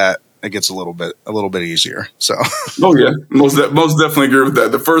after that, it gets a little bit easier. So, oh yeah, most definitely agree with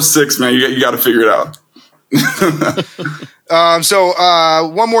that. The first 6, man, you got to figure it out. So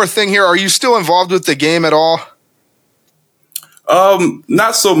one more thing here. Are you still involved with the game at all?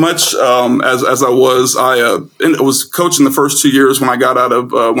 Not so much as I was. I was coaching the first 2 years when I got out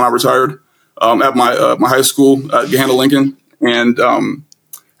of when I retired at my high school at Gahanna Lincoln, and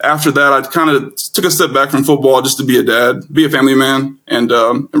after that, I kind of took a step back from football just to be a dad, be a family man, and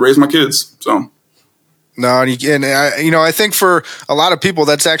raise my kids. So. No, and I think for a lot of people,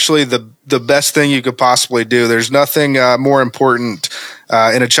 that's actually the best thing you could possibly do. There's nothing more important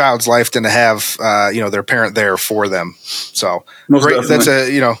in a child's life than to have their parent there for them. So great. That's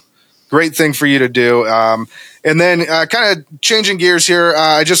great thing for you to do. And then kind of changing gears here,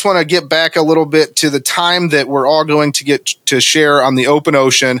 I just want to get back a little bit to the time that we're all going to get to share on the open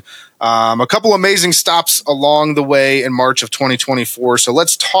ocean. A couple amazing stops along the way in March of 2024. So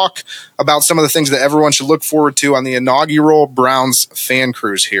let's talk about some of the things that everyone should look forward to on the inaugural Browns fan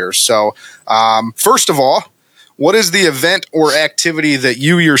cruise here. So first of all, what is the event or activity that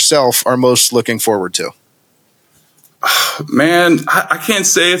you yourself are most looking forward to? Man, I can't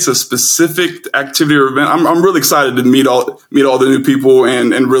say it's a specific activity or event. I'm really excited to meet all the new people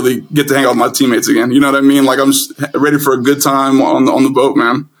and really get to hang out with my teammates again. You know what I mean? Like, I'm just ready for a good time on the boat,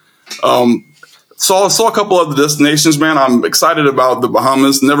 man. Saw a couple of the destinations, man. I'm excited about the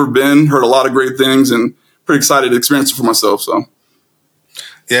Bahamas. Never been, heard a lot of great things, and pretty excited to experience it for myself. So,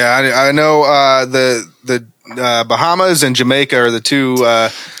 yeah, I know the Bahamas and Jamaica are the two.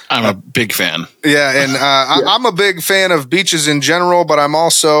 I'm a big fan. Yeah, and I'm a big fan of beaches in general, but I'm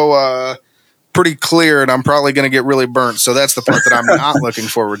also pretty clear, and I'm probably going to get really burnt. So that's the part that I'm not looking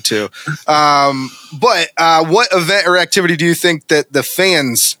forward to. But what event or activity do you think that the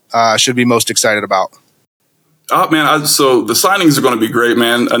fans should be most excited about? Oh man! So the signings are going to be great,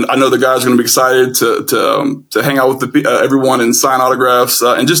 man. And I know the guys are going to be excited to hang out with everyone and sign autographs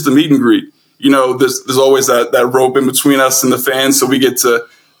and just the meet and greet. You know, there's always that rope in between us and the fans, so we get to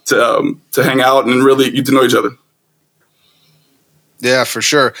hang out and really get to know each other. Yeah, for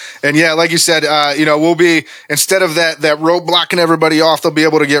sure. And yeah, like you said, we'll be, instead of that rope blocking everybody off, they'll be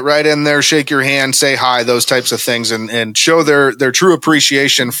able to get right in there, shake your hand, say hi, those types of things, and show their true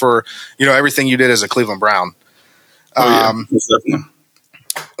appreciation for, everything you did as a Cleveland Brown. Most definitely.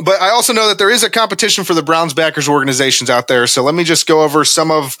 But I also know that there is a competition for the Browns backers organizations out there. So let me just go over some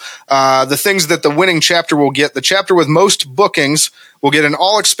of the things that the winning chapter will get. The chapter with most bookings will get an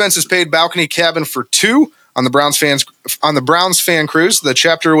all expenses paid balcony cabin for 2 on the Browns fan cruise. The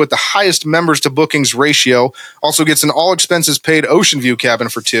chapter with the highest members to bookings ratio also gets an all expenses paid ocean view cabin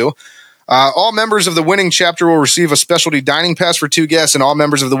for 2. All members of the winning chapter will receive a specialty dining pass for 2 guests, and all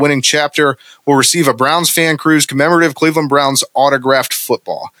members of the winning chapter will receive a Browns fan cruise commemorative Cleveland Browns autographed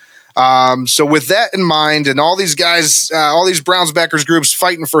football. So with that in mind, and all these guys, all these Browns backers groups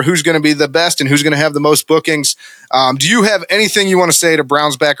fighting for who's going to be the best and who's going to have the most bookings, do you have anything you want to say to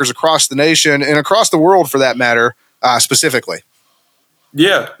Browns backers across the nation and across the world for that matter, specifically?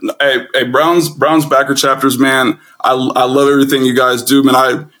 Yeah. Hey, Browns backer chapters, man. I love everything you guys do, man.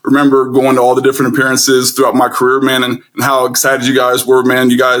 I remember going to all the different appearances throughout my career, man, and how excited you guys were, man.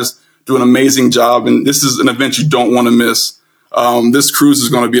 You guys do an amazing job, and this is an event you don't want to miss. This cruise is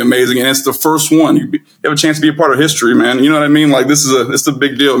going to be amazing, and it's the first one. You have a chance to be a part of history, man. You know what I mean? Like, it's a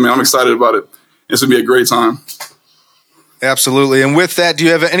big deal, man. I'm excited about it. It's going to be a great time. Absolutely. And with that, do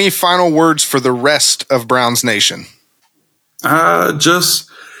you have any final words for the rest of Browns Nation? Just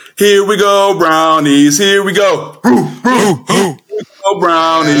here we go, Brownies. Here we go. Here we go,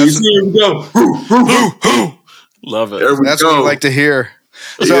 Brownies. Here we go. Love it. That's what I like to hear.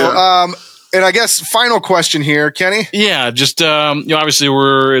 So, and I guess final question here, Kenny. Yeah, just obviously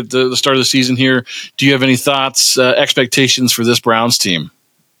we're at the start of the season here. Do you have any thoughts, expectations for this Browns team?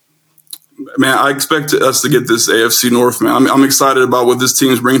 Man, I expect us to get this AFC North, man. I'm excited about what this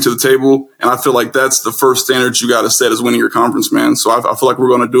team is bringing to the table, and I feel like that's the first standard you got to set is winning your conference, man. So I feel like we're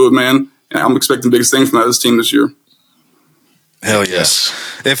going to do it, man, and I'm expecting big things from this team this year. Hell yes.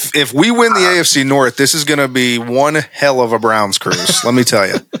 If we win the AFC North, this is going to be one hell of a Browns cruise, let me tell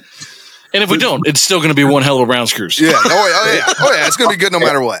you. And if we don't, it's still going to be one hell of a Browns cruise. Yeah. Oh yeah. It's going to be good no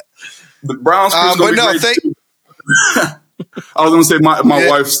matter what. The Browns cruise is going to be great too. I was going to say my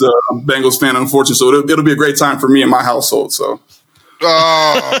wife's a Bengals fan, unfortunately, so it'll be a great time for me and my household. So,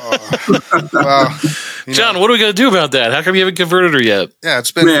 John, what are we going to do about that? How come you haven't converted her yet? Yeah,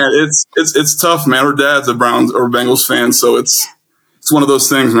 it's been it's tough, man. Her dad's a Browns or Bengals fan, so it's one of those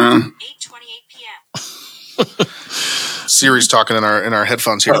things, man. 8:28 p.m. Siri's talking in our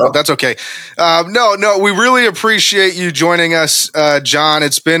headphones here, but that's okay. No, we really appreciate you joining us, John.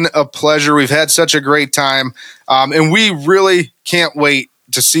 It's been a pleasure. We've had such a great time, and we really can't wait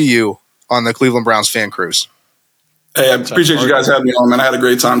to see you on the Cleveland Browns fan cruise. Hey, I appreciate you guys having me on, man. I had a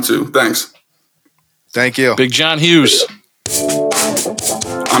great time too. Thanks. Thank you. Big John Hughes.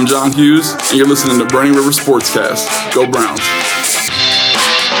 I'm John Hughes, and you're listening to Burning River Sportscast. Go Browns.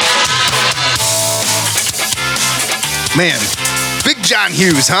 Man, Big John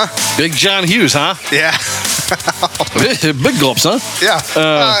Hughes, huh? Big John Hughes, huh? Yeah. Big gulps, huh? Yeah.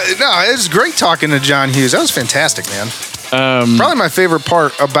 No, it was great talking to John Hughes. That was fantastic, man. Probably my favorite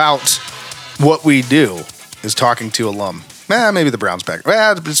part about what we do is talking to alum. Maybe the Browns back.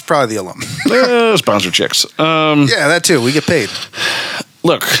 It's probably the alum. Sponsor chicks. Yeah, that too. We get paid.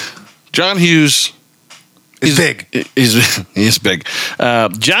 Look, John Hughes is big. He's big.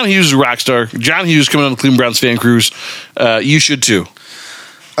 John Hughes is a rock star. John Hughes coming on the Cleveland Browns fan cruise. You should too.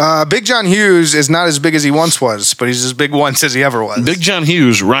 Big John Hughes is not as big as he once was, but he's as big once as he ever was. Big John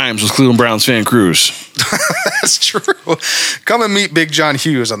Hughes rhymes with Cleveland Browns fan cruise. That's true. Come and meet Big John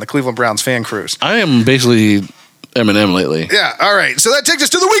Hughes on the Cleveland Browns fan cruise. I am basically Eminem lately. Yeah, all right. So that takes us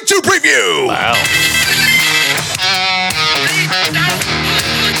to the Week 2 preview. Wow.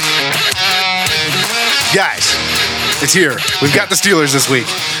 Guys, it's here. We've got the Steelers this week.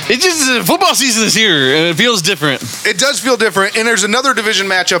 Football season is here, and it feels different. It does feel different, and there's another division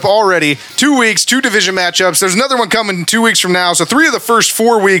matchup already. 2 weeks, 2 division matchups. There's another one coming 2 weeks from now. So 3 of the first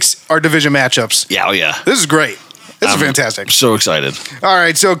 4 weeks are division matchups. Yeah, oh yeah. This is great. This is fantastic. I'm so excited. All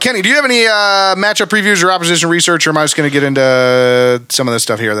right, so Kenny, do you have any matchup previews or opposition research, or am I just going to get into some of the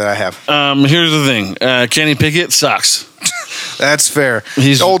stuff here that I have? Here's the thing. Kenny Pickett sucks. That's fair.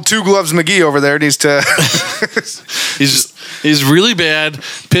 He's old Two Gloves McGee over there needs to. He's really bad.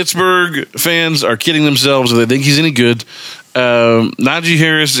 Pittsburgh fans are kidding themselves if they think he's any good. Najee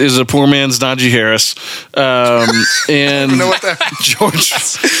Harris is a poor man's Najee Harris. And know what that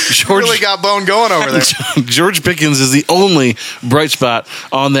George really got bone going over there. George Pickens is the only bright spot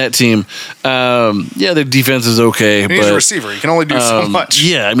on that team. Yeah, their defense is okay. He's a receiver. He can only do so much.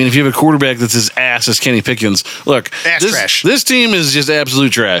 Yeah, I mean, if you have a quarterback that's as ass as Kenny Pickens, look, trash. This team is just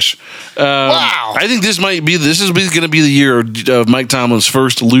absolute trash. Wow. I think this is going to be the year of Mike Tomlin's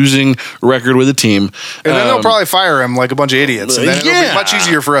first losing record with a team. And then they'll probably fire him like a bunch of idiots. And then it'll be much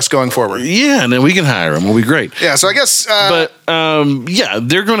easier for us going forward. Yeah, and then we can hire him. We'll be great. Yeah, so I guess...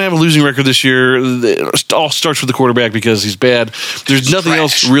 they're going to have a losing record this year. It all starts with the quarterback because he's bad. There's nothing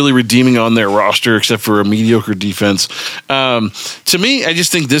else really redeeming on their roster except for a mediocre defense. To me, I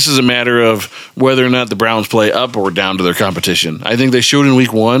just think this is a matter of whether or not the Browns play up or down to their competition. I think they showed in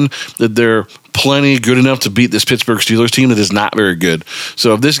week 1 that they're plenty good enough to beat this Pittsburgh Steelers team that is not very good.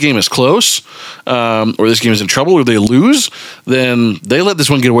 So if this game is close, or this game is in trouble, or they lose, then they let this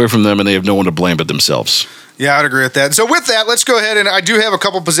one get away from them and they have no one to blame but themselves. Yeah, I'd agree with that. So with that, let's go ahead, and I do have a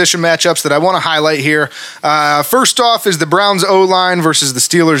couple position matchups that I want to highlight here. First off is the Browns O-line versus the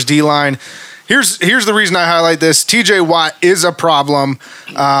Steelers D-line. Here's the reason I highlight this. TJ Watt is a problem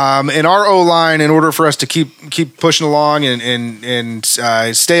in our O-line. In order for us to keep pushing along and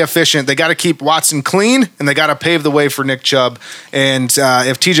stay efficient, they got to keep Watson clean, and they got to pave the way for Nick Chubb. And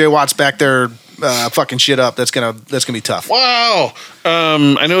if TJ Watt's back there fucking shit up, that's gonna be tough. Wow.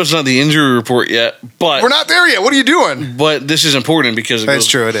 I know it's not the injury report yet, but we're not there yet. What are you doing? But this is important because that's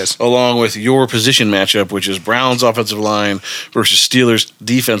true. It is along with your position matchup, which is Browns offensive line versus Steelers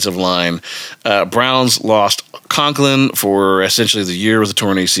defensive line. Browns lost Conklin for essentially the year with a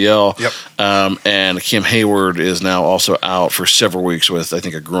torn ACL. Yep. And Kim Hayward is now also out for several weeks with, I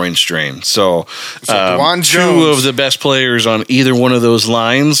think, a groin strain. So two of the best players on either one of those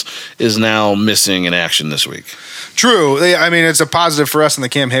lines is now missing in action this week. True. I mean, it's a positive for us in the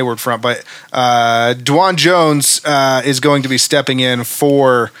Cam Hayward front, but Dwan Jones is going to be stepping in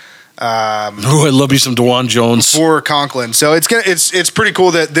for I love you some DeJuan Jones for Conklin. So it's pretty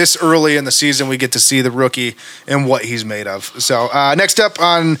cool that this early in the season we get to see the rookie and what he's made of. So next up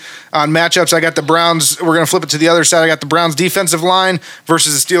on matchups, I got the Browns. We're going to flip it to the other side. I got the Browns defensive line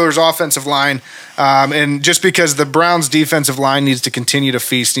versus the Steelers offensive line. And just because the Browns defensive line needs to continue to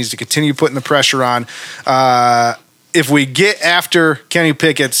feast, needs to continue putting the pressure on. If we get after Kenny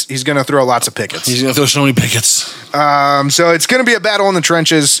Pickett, he's going to throw lots of pickets. He's going to throw so many pickets. So it's going to be a battle in the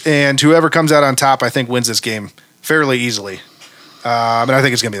trenches, and whoever comes out on top, I think, wins this game fairly easily. And I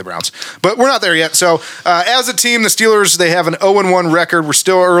think it's going to be the Browns. But we're not there yet. So as a team, the Steelers, they have an 0-1 record. We're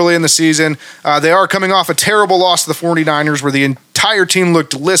still early in the season. They are coming off a terrible loss to the 49ers where the entire team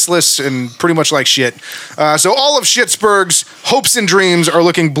looked listless and pretty much like shit. So all of Schittsburg's hopes and dreams are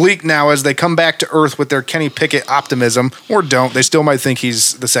looking bleak now as they come back to earth with their Kenny Pickett optimism. Or don't. They still might think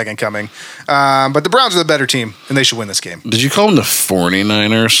he's the second coming. But the Browns are the better team, and they should win this game. Did you call them the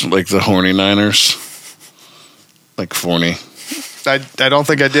 49ers? Like the horny Niners? Like Forney? I don't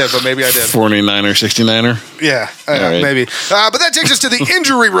think I did, but maybe I did. 49er, 69er? Yeah, right. Maybe. But that takes us to the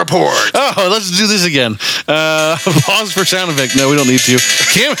injury report. Oh, let's do this again. Pause for sound effect. No, we don't need to.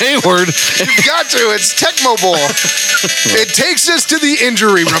 Cam Hayward. You've got to. It's Tech Mobile. It takes us to the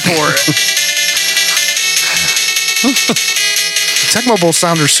injury report. Tech Mobile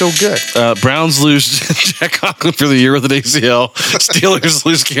sound are so good. Browns lose Jack Conklin for the year with an ACL. Steelers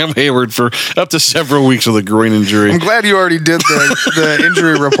lose Cam Hayward for up to several weeks with a groin injury. I'm glad you already did the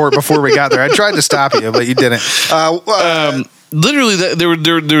injury report before we got there. I tried to stop you, but you didn't. Literally,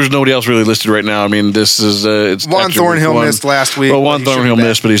 there's nobody else really listed right now. I mean, this is it's Juan Thornhill missed last week. Well, Juan Thornhill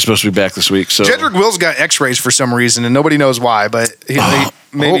missed, but he's supposed to be back this week. So Jedrick Wills got X-rays for some reason, and nobody knows why. But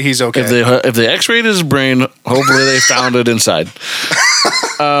maybe he's okay. If they X-rayed his brain, hopefully they found it inside.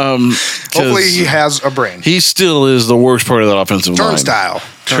 Hopefully he has a brain. He still is the worst part of that offensive line.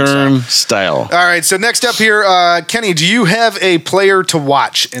 Turnstile. All right, so next up here, Kenny, do you have a player to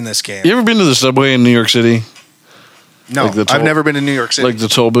watch in this game? You ever been to the subway in New York City? No, I've never been to New York City. Like the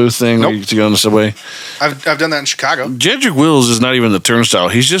toll booth thing where you get to go on the subway? I've done that in Chicago. Jedrick Wills is not even the turnstile.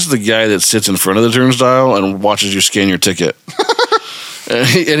 He's just the guy that sits in front of the turnstile and watches you scan your ticket.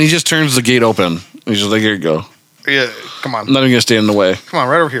 and he just turns the gate open. He's just like, here you go. Yeah, come on. I'm not even going to stand in the way. Come on,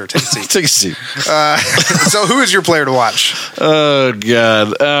 right over here. Take a seat. Take a seat. So who is your player to watch? Oh, God.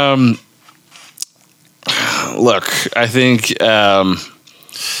 Look, I think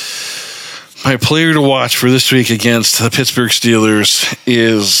my player to watch for this week against the Pittsburgh Steelers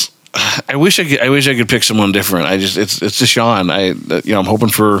is I wish I could pick someone different. It's Deshaun. I'm hoping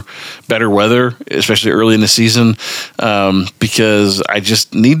for better weather, especially early in the season, because I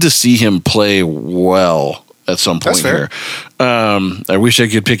just need to see him play well at some point here. I wish I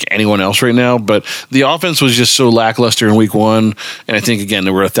could pick anyone else right now, but the offense was just so lackluster in week one. And I think, again,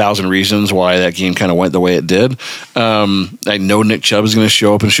 there were 1,000 reasons why that game kind of went the way it did. I know Nick Chubb is going to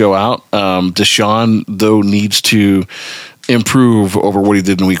show up and show out. Deshaun, though, needs to improve over what he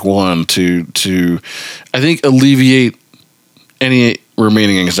did in week one to I think, alleviate any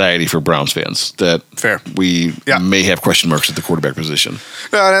remaining anxiety for Browns fans that we may have question marks at the quarterback position.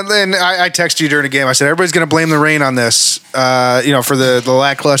 And then I texted you during the game. I said, everybody's going to blame the rain on this, for the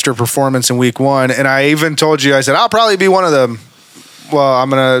lackluster performance in week one. And I even told you, I said, I'll probably be one of them. Well, I'm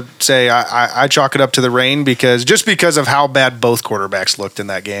going to say I chalk it up to the rain because of how bad both quarterbacks looked in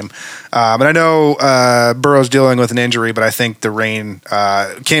that game. And I know Burrow's dealing with an injury, but I think the rain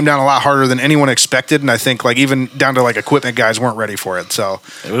came down a lot harder than anyone expected. And I think even down to equipment guys weren't ready for it. So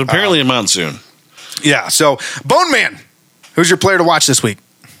it was apparently a monsoon. Yeah. So Bone Man, who's your player to watch this week?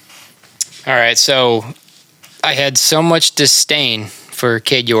 All right. So I had so much disdain for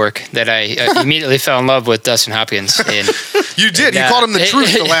Cade York that I immediately fell in love with Dustin Hopkins. And you did. You called him the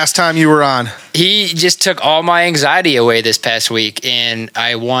truth the last time you were on. He just took all my anxiety away this past week, and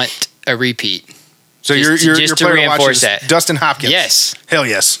I want a repeat. So your player to reinforce that. Dustin Hopkins. Yes. Hell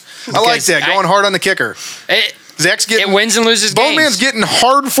yes. I like that. Going hard on the kicker. Zach's getting it wins and loses Bone games. Man's getting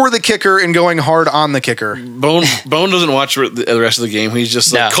hard for the kicker and going hard on the kicker. Bone doesn't watch the rest of the game. He's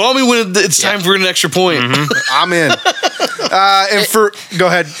just like, call me when it's time for an extra point. Mm-hmm. I'm in. Go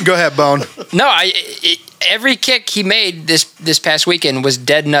ahead, Bone. No, every kick he made this past weekend was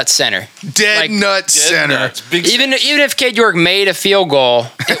dead nut center. Dead center. Even if Cade York made a field goal,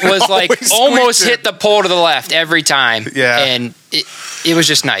 it was almost hit the pole to the left every time. Yeah, and it was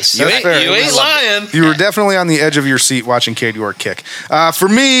just nice. You ain't lying. You were definitely on the edge of your seat watching Cade York kick. For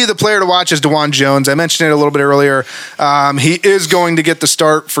me, the player to watch is DeJuan Jones. I mentioned it a little bit earlier. He is going to get the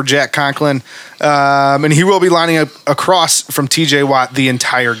start for Jack Conklin, and he will be lining up across from TJ Watt the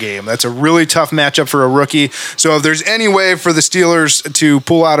entire game. That's a really tough matchup for a rookie. So if there's any way for the Steelers to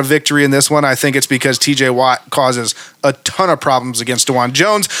pull out a victory in this one, I think it's because TJ Watt causes a ton of problems against DeJuan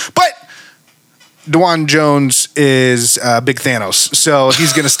Jones. But DeJuan Jones is Big Thanos, so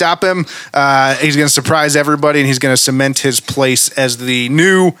he's going to stop him. He's going to surprise everybody, and he's going to cement his place as the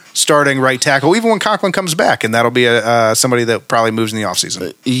new starting right tackle, even when Conklin comes back, and that'll be somebody that probably moves in the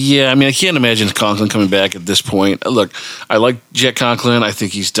offseason. Yeah, I mean, I can't imagine Conklin coming back at this point. Look, I like Jack Conklin. I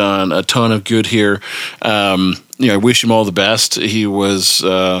think he's done a ton of good here. I wish him all the best. He was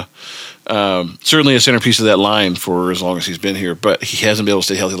certainly a centerpiece of that line for as long as he's been here, but he hasn't been able to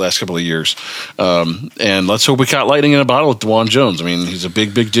stay healthy the last couple of years. And let's hope we caught lightning in a bottle with DeJuan Jones. I mean, he's a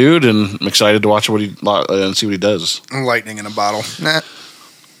big dude, and I'm excited to watch and see what he does. Lightning in a bottle. Nah.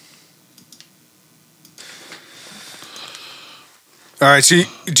 All right. So,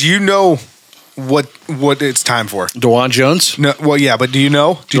 do you know what it's time for? DeJuan Jones? No. Well, yeah, but do you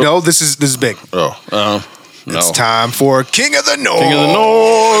know? Do you know this is big? No. It's time for King of the North. King of the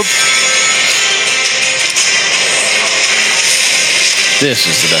North. This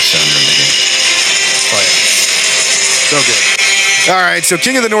is the best sounder in the game. Oh, yeah. So good. All right, so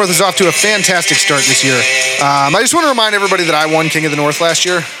King of the North is off to a fantastic start this year. I just want to remind everybody that I won King of the North last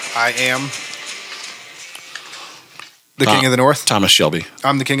year. I am the King of the North. Thomas Shelby.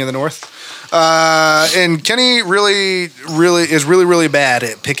 I'm the King of the North. And Kenny really is bad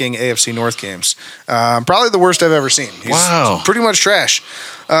at picking AFC North games. Probably the worst I've ever seen. He's pretty much trash.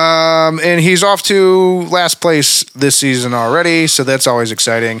 And he's off to last place this season already, so that's always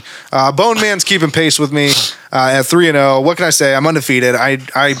exciting. Bone Man's keeping pace with me at 3-0. What can I say? I'm undefeated.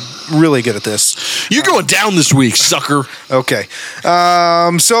 I'm really good at this. You're going down this week, sucker. Okay.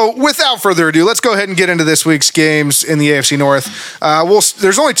 So without further ado, let's go ahead and get into this week's games in the AFC North.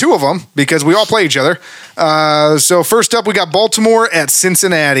 There's only two of them because we all play each other. So first up, we got Baltimore at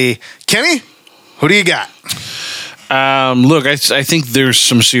Cincinnati. Kenny, who do you got? Look, I think there's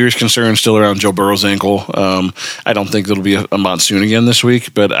some serious concern still around Joe Burrow's ankle. I don't think it'll be a monsoon again this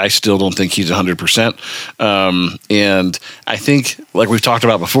week, but I still don't think he's 100%. And I think, like we've talked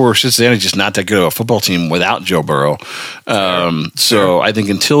about before, Cincinnati's just not that good of a football team without Joe Burrow. So I think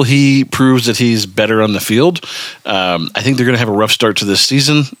until he proves that he's better on the field, I think they're going to have a rough start to this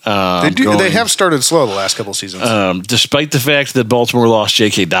season. They have started slow the last couple seasons. Despite the fact that Baltimore lost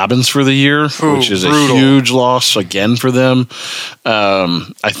J.K. Dobbins for the year, which is brutal. A huge loss again for them.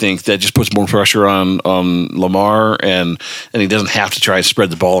 I think that just puts more pressure on Lamar, and he doesn't have to try to spread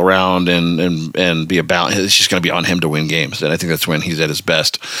the ball around and be about. It's just going to be on him to win games, and I think that's when he's at his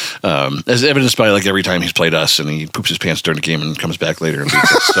best, as evidenced by like every time he's played us, and he poops his pants during the game and comes back later and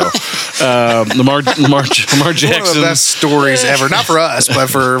beats us. So Lamar Jackson, one of the best stories ever. Not for us,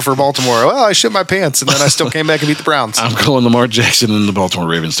 but for Baltimore. Well, I shit my pants, and then I still came back and beat the Browns. I'm calling Lamar Jackson and the Baltimore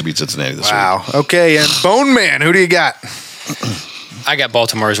Ravens to beat Cincinnati this week. Wow. Okay, and Bone Man, who do you got? I got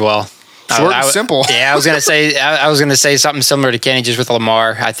Baltimore as well. Short and simple. Yeah, I was gonna say something similar to Kenny, just with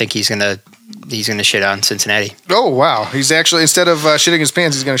Lamar. I think he's gonna shit on Cincinnati. Oh wow, he's actually, instead of shitting his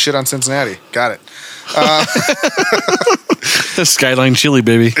pants, he's gonna shit on Cincinnati. Got it. Skyline chili,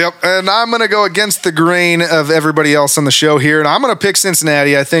 baby. Yep, and I'm going to go against the grain of everybody else on the show here, and I'm going to pick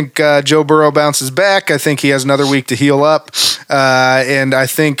Cincinnati. I think Joe Burrow bounces back. I think he has another week to heal up, and I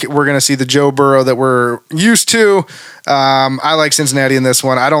think we're going to see the Joe Burrow that we're used to. I like Cincinnati in this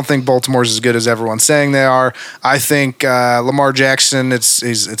one. I don't think Baltimore's as good as everyone's saying they are. I think Lamar Jackson, it's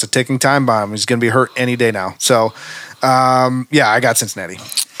a ticking time bomb. He's going to be hurt any day now. So, yeah, I got Cincinnati.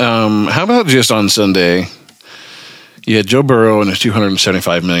 How about just on Sunday, you had Joe Burrow in his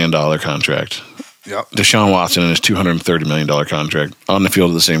 $275 million contract. Yep. Deshaun Watson in his $230 million contract on the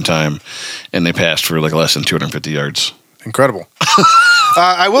field at the same time, and they passed for like less than 250 yards. Incredible.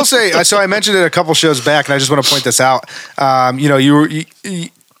 I will say, so I mentioned it a couple shows back, and I just want to point this out. You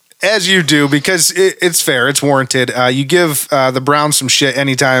as you do, because it's fair, it's warranted. You give the Browns some shit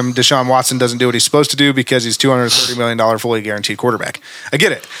anytime Deshaun Watson doesn't do what he's supposed to do because he's $230 million fully guaranteed quarterback. I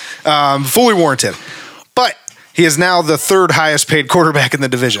get it. Fully warranted. But he is now the third highest paid quarterback in the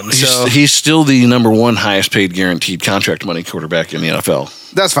division. So he's still the number one highest paid guaranteed contract money quarterback in the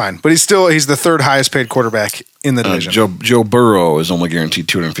NFL. That's fine, but he's the third highest paid quarterback in the division. Joe Burrow is only guaranteed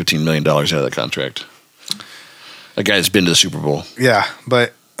 $215 million out of that contract. A guy that's been to the Super Bowl. Yeah,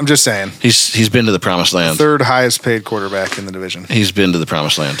 but I'm just saying. He's been to the promised land. Third highest paid quarterback in the division. He's been to the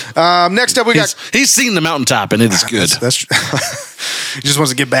promised land. Next up, he's seen the mountaintop, and it is good. That's he just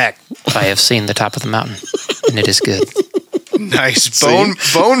wants to get back. I have seen the top of the mountain, and it is good. Nice. Bone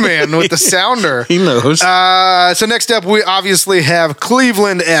Man with the sounder. He knows. So next up, we obviously have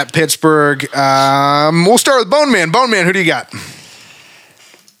Cleveland at Pittsburgh. We'll start with Bone Man. Bone Man, who do you got?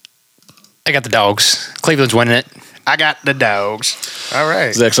 I got the Dogs. Cleveland's winning it. I got the Dogs. All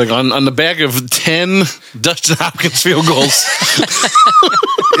right. Zach's like on the back of 10 Dustin Hopkins field goals.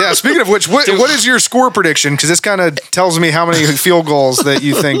 Yeah, speaking of which, what is your score prediction? Because this kind of tells me how many field goals that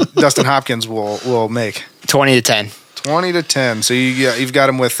you think Dustin Hopkins will make. 20-10. 20-10. So you've got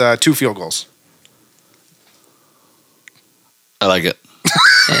him with 2 field goals. I like it.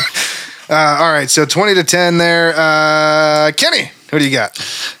 All right, so 20-10 there. Kenny, who do you got?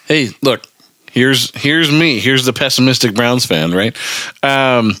 Hey, look. Here's me. Here's the pessimistic Browns fan, right?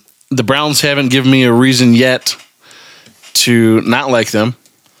 The Browns haven't given me a reason yet to not like them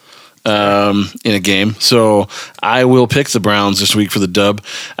in a game. So I will pick the Browns this week for the dub.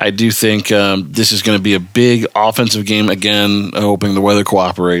 I do think this is going to be a big offensive game again, hoping the weather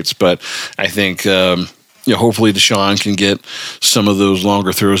cooperates. But I think hopefully Deshaun can get some of those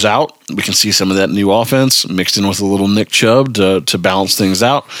longer throws out. We can see some of that new offense mixed in with a little Nick Chubb to balance things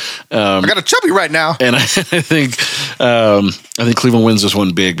out. I got a chubby right now, and I think Cleveland wins this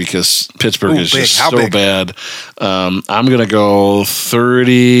one big because Pittsburgh is just so bad. I'm gonna go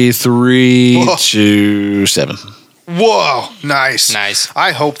 33-7. Whoa, nice.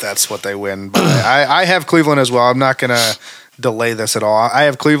 I hope that's what they win. But I have Cleveland as well. I'm not gonna delay this at all. I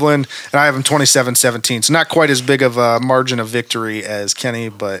have Cleveland, and I have them 27-17. So not quite as big of a margin of victory as Kenny,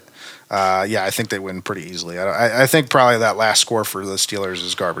 but I think they win pretty easily. I think probably that last score for the Steelers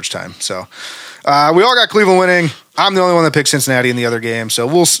is garbage time. So we all got Cleveland winning. I'm the only one that picked Cincinnati in the other game, so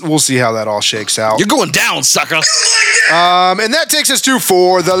we'll see how that all shakes out. You're going down, sucker. And that takes us to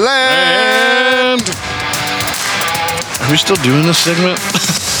For the Land. Are we still doing this segment?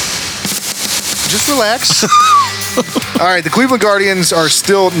 Just relax. All right, the Cleveland Guardians are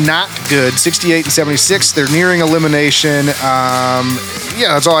still not good. 68-76. They're nearing elimination.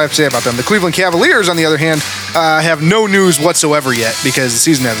 That's all I have to say about them. The Cleveland Cavaliers, on the other hand, have no news whatsoever yet because the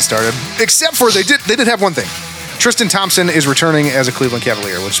season hasn't started. Except for they did have one thing. Tristan Thompson is returning as a Cleveland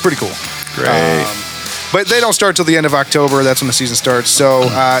Cavalier, which is pretty cool. Great. But they don't start till the end of October. That's when the season starts. So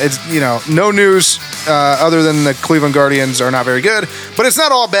it's no news other than the Cleveland Guardians are not very good. But it's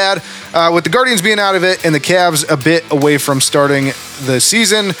not all bad. With the Guardians being out of it and the Cavs a bit away from starting the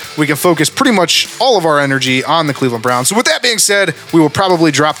season, we can focus pretty much all of our energy on the Cleveland Browns. So with that being said, we will probably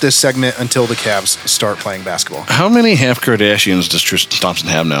drop this segment until the Cavs start playing basketball. How many half Kardashians does Tristan Thompson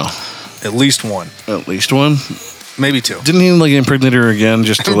have now? At least one. At least one? Maybe two. Didn't he impregnate her again?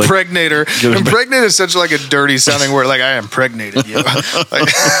 Just to impregnate her. Impregnate is such a dirty sounding word. I impregnated you.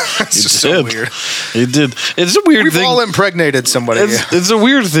 It's just so weird. It did. It's a weird thing. We've all impregnated somebody. It's a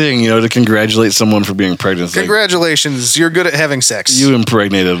weird thing, to congratulate someone for being pregnant. Congratulations, you're good at having sex. You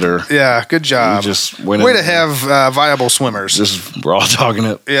impregnated her. Yeah, good job. Way to have viable swimmers. We're all talking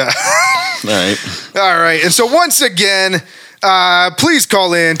it. Yeah. All right. And so once again, please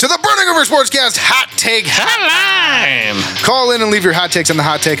call in to the Burning River Sportscast Hot Take Hotline. Call in and leave your hot takes on the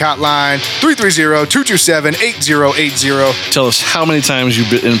Hot Take Hotline, 330-227-8080. Tell us how many times you've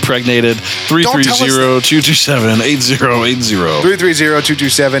been impregnated, 330-227-8080.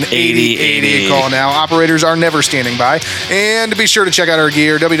 330-227-8080. Call now. Operators are never standing by. And be sure to check out our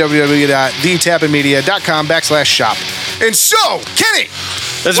gear, www.thetapinmedia.com/shop. And so, Kenny.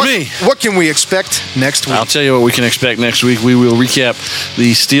 That's me. What can we expect next week? I'll tell you what we can expect next week. We will recap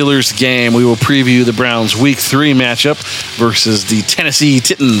the Steelers game. We will preview the Browns Week 3 matchup versus the Tennessee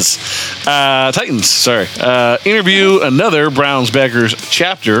Titans. Interview another Browns backers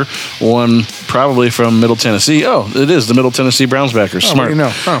chapter, one probably from Middle Tennessee. Oh, it is the Middle Tennessee Browns backers. Smart. What do you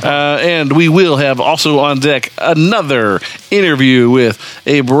know? And we will have also on deck another interview with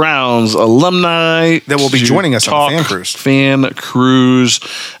a Browns alumni that will be joining us on the fan cruise.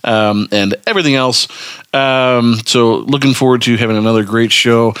 And everything else. So looking forward to having another great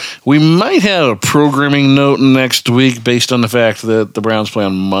show. We might have a programming note next week based on the fact that the Browns play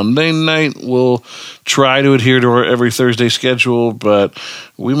on Monday night. We'll try to adhere to our every Thursday schedule, but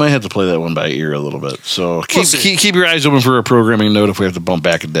we might have to play that one by ear a little bit. So keep your eyes open for a programming note if we have to bump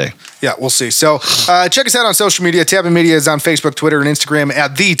back a day. Yeah, we'll see. So check us out on social media. Tapin Media is on Facebook, Twitter, and Instagram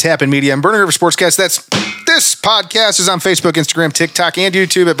at The Tapin Media. And Burning River Sportscast, this podcast is on Facebook, Instagram, TikTok, and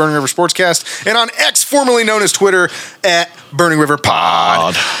YouTube at Burning River Sportscast. And on X, formerly known as Twitter, at Burning River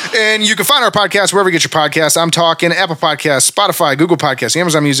Pod. And you can find our podcast wherever you get your podcasts. I'm talking Apple Podcasts, Spotify, Google Podcasts,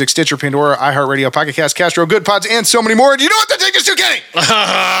 Amazon Music, Stitcher, Pandora, iHeartRadio, Pocket Cast, Castro, Good Pods, and so many more. And you know what that takes us to, Kenny?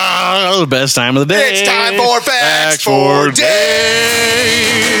 The best time of the day. It's time for Facts for Days.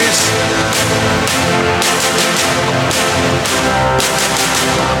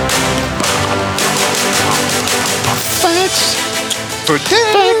 Facts for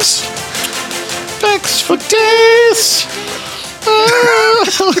days. Facts for days.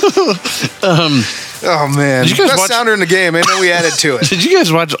 Oh man, did you guys best sounder in the game, and then we added to it. Did you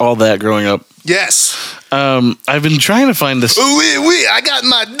guys watch all that growing up? Yes. I've been trying to find this. I got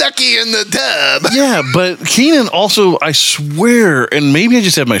my ducky in the tub. Yeah, but Keenan also, I swear, and maybe I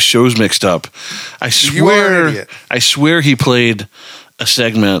just have my shows mixed up. I swear he played a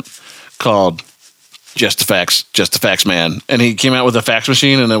segment called Just the Facts, Man. And he came out with a fax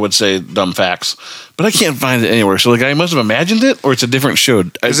machine and it would say dumb facts. But I can't find it anywhere. So the guy must have imagined it, or it's a different show.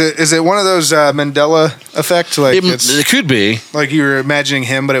 Is it one of those Mandela effect? It could be. Like you were imagining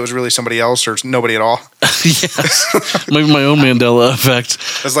him, but it was really somebody else or nobody at all? Yes. Maybe my own Mandela effect.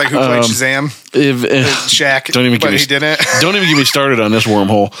 It's like who played Shazam? Shaq. Don't even get me started on this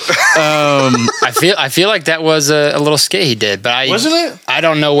wormhole. I feel like that was a little skit he did, but wasn't it? I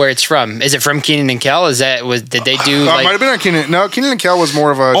don't know where it's from. Is it from Keenan and Kel? Did they do? It might have been on Keenan. No, Keenan and Kel was more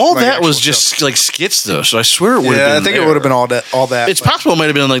of a. All that was just like skits though, so I swear it would have been. I think it would have been all that. It's possible it might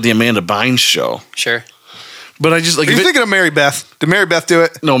have been like the Amanda Bynes show. Sure. But I just like. Are you thinking of Mary Beth? Did Mary Beth do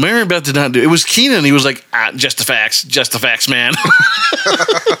it? No, Mary Beth did not do it. It was Keenan. He was like, just the facts, man.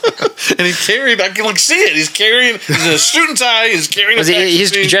 And he carried. I can like see it. He's carrying. He's in a suit and tie. He's carrying.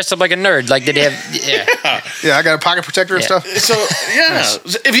 He's dressed up like a nerd. Like, did he have? Yeah. I got a pocket protector and stuff. So yeah,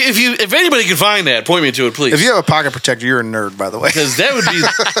 if anybody can find that, point me to it, please. If you have a pocket protector, you're a nerd, by the way. Because that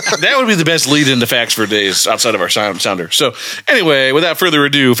would be the best lead into Facts for Days outside of our sounder. So anyway, without further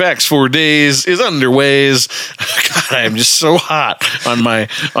ado, Facts for Days is underways. God, I am just so hot on my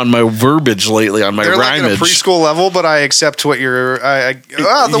verbiage lately, on my They're rhymage. like at a preschool level, but I accept what you're.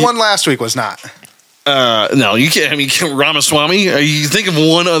 The one last week was not. No, you can't. I mean, Ramaswamy. You think of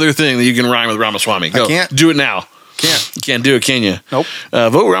one other thing that you can rhyme with Ramaswamy. Go. I can't do it now. You can't do it, can you? Nope.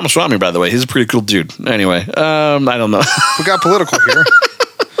 Vote Ramaswamy, by the way. He's a pretty cool dude. Anyway, I don't know. We got political here.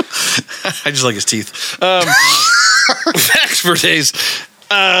 I just like his teeth. Facts for Days.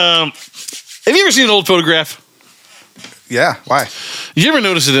 Have you ever seen an old photograph? Yeah. Why? You ever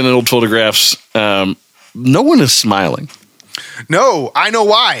notice it in old photographs? No one is smiling. No, I know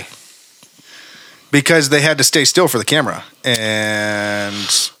why. Because they had to stay still for the camera, and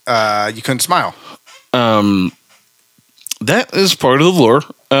you couldn't smile. That is part of the lore.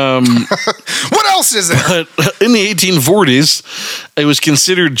 What else is there? But in the 1840s, it was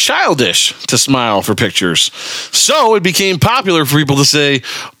considered childish to smile for pictures. So it became popular for people to say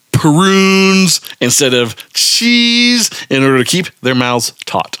prunes instead of cheese in order to keep their mouths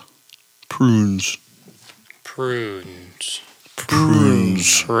taut. Prunes.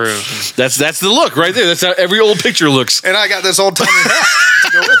 That's the look right there. That's how every old picture looks. And I got this old timey hat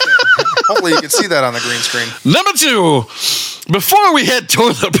to go with it. Hopefully you can see that on the green screen. Number 2, before we had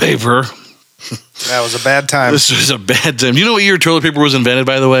toilet paper. That was a bad time. This was a bad time. Do you know what year toilet paper was invented,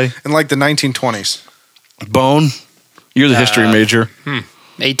 by the way? In like the 1920s. Bone? You're the history major.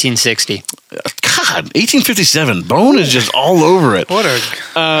 1860. God, 1857. Bone is just all over it.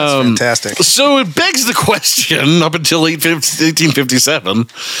 That's fantastic. So it begs the question, up until 1857,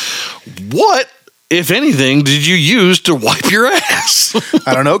 what, if anything, did you use to wipe your ass?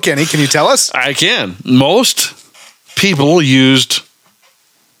 I don't know, Kenny. Can you tell us? I can. Most people used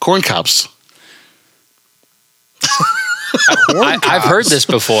corn cobs. I've heard this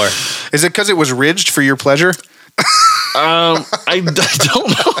before. Is it because it was ridged for your pleasure? I don't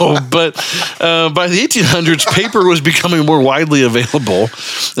know, but by the 1800s, paper was becoming more widely available.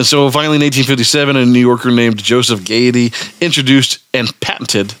 And so finally in 1857, a New Yorker named Joseph Gaiety introduced and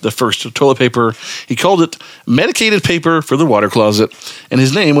patented the first toilet paper. He called it medicated paper for the water closet, and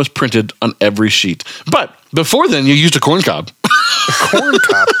his name was printed on every sheet. But before then, you used a corn cob. Corn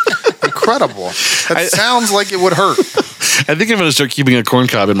cob? Incredible. That sounds like it would hurt. I think I'm going to start keeping a corn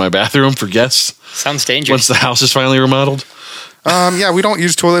cob in my bathroom for guests. Sounds dangerous. Once the house is finally remodeled. Yeah, we don't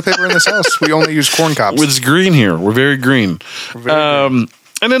use toilet paper in this house. We only use corn cobs. It's green here. We're very green. And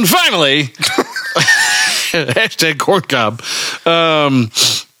then finally, hashtag corn cob.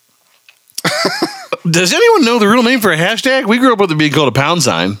 Does anyone know the real name for a hashtag? We grew up with it being called a pound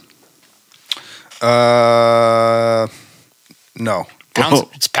sign. No.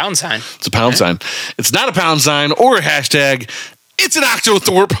 It's a pound sign. It's a pound sign. It's not a pound sign or a hashtag. It's an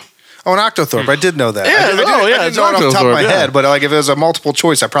octothorpe. Oh, an octothorpe. I did know that. Yeah, I didn't know it off the top of my head, but like if it was a multiple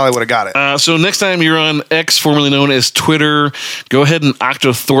choice, I probably would have got it. So next time you're on X, formerly known as Twitter, go ahead and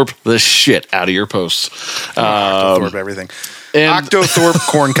octothorpe the shit out of your posts. Octothorpe everything. Octothorpe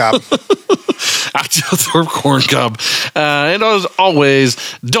corn cob. Octothorpe corn cob. And as always,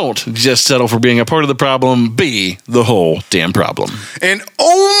 don't just settle for being a part of the problem. Be the whole damn problem. And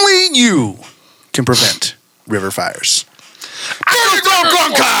only you can prevent river fires. Octothorpe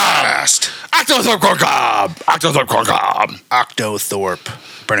corn cob! Octothorpe corn cob! Octothorpe corn cob!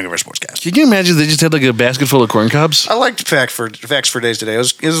 Octothorpe. Burning River Sportscast. Can you imagine they just had like a basket full of corn cobs? I liked Facts for Days today. It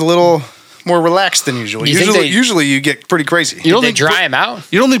was a little more relaxed than usual. Usually you get pretty crazy. You don't think dry them out?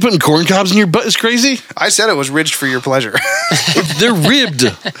 You don't think putting corn cobs in your butt is crazy? I said it was ridged for your pleasure. They're ribbed,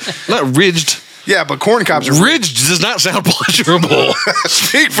 not ridged. Yeah, but corn cobs are ridged. Does not sound pleasurable.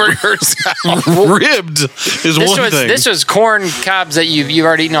 Speak for yourself. Ribbed is one thing. This was corn cobs that you've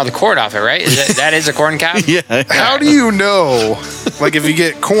already eaten all the cord off it, right? That is a corn cob? Yeah. How do you know? Like if you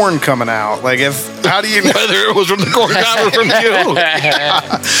get corn coming out, how do you know whether it was from the corn cob or from you?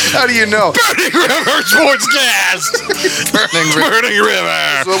 How do you know? Burning River Sportscast. Burning River.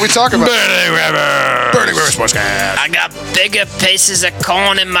 That's what we talk about. Burning River. Burning River Sportscast. I got bigger pieces of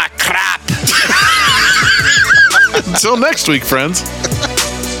corn in my crop. Until next week, friends.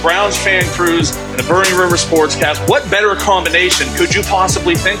 Browns Fan Cruise and the Burning River Sportscast. What better combination could you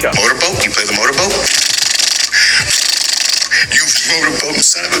possibly think of? Motorboat? You play the motorboat? Use motorboats.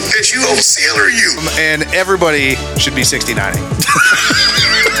 son of a bitch. You old sailor, you. And everybody should be 69. It doesn't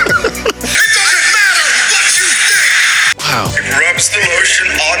matter what you think. Wow. It rubs the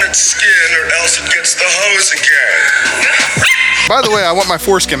lotion on its skin or else it gets the hose again. By the way, I want my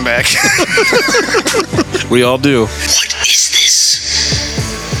foreskin back. We all do. What is this?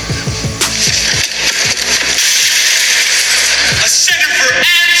 A center for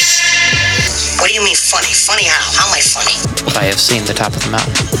ants? What do you mean funny? Funny how? How am I funny? I have seen the top of the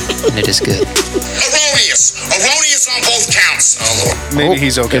mountain, and it is good. Erroneous. Erroneous on both counts. Oh, Lord. Maybe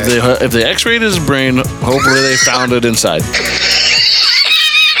he's okay. If they x-rayed his brain, hopefully they found it inside.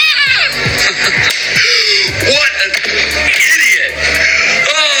 What an idiot.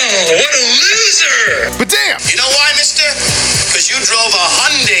 Oh, what a loser. But damn! You know why, mister? Because you drove a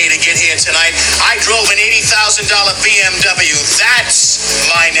Hyundai to get here tonight. I drove an $80,000 BMW. That's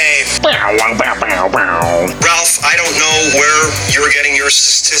my name. Ralph, I don't know where you're getting your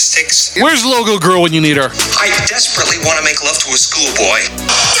statistics. Where's Logo Girl when you need her? I desperately want to make love to a schoolboy.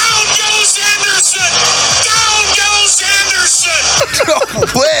 Down goes Anderson! Down goes Anderson! No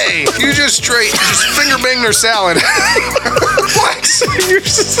way! You just finger banged their salad. What?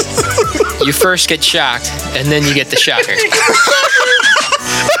 You first get shocked, and then you get the shocker.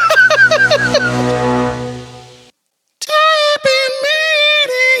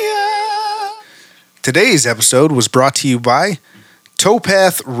 Today's episode was brought to you by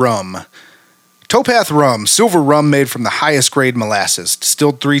Towpath Rum. Towpath Rum, silver rum made from the highest grade molasses,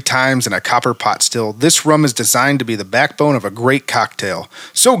 distilled 3 times in a copper pot still. This rum is designed to be the backbone of a great cocktail.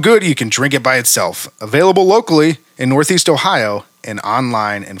 So good you can drink it by itself. Available locally in Northeast Ohio and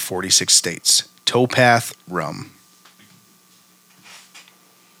online in 46 states. Towpath Rum.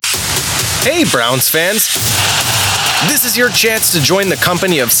 Hey, Browns fans! This is your chance to join the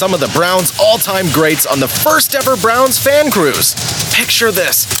company of some of the Browns' all-time greats on the first ever Browns fan cruise. Picture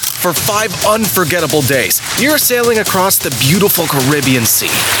this. For 5 unforgettable days, you're sailing across the beautiful Caribbean Sea,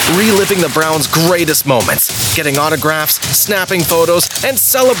 reliving the Browns' greatest moments, getting autographs, snapping photos, and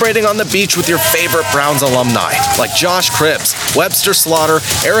celebrating on the beach with your favorite Browns alumni, like Josh Cribbs, Webster Slaughter,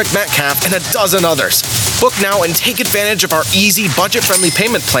 Eric Metcalf, and a dozen others. Book now and take advantage of our easy, budget-friendly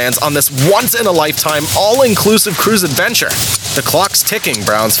payment plans on this once-in-a-lifetime, all-inclusive cruise adventure. The clock's ticking,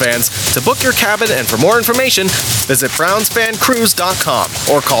 Browns fans. To book your cabin and for more information, visit brownsfancruise.com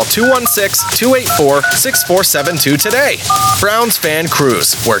or call 216-284-6472 today. Browns Fan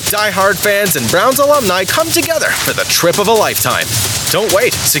Cruise, where diehard fans and Browns alumni come together for the trip of a lifetime. Don't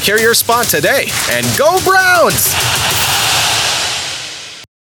wait. Secure your spot today and go Browns!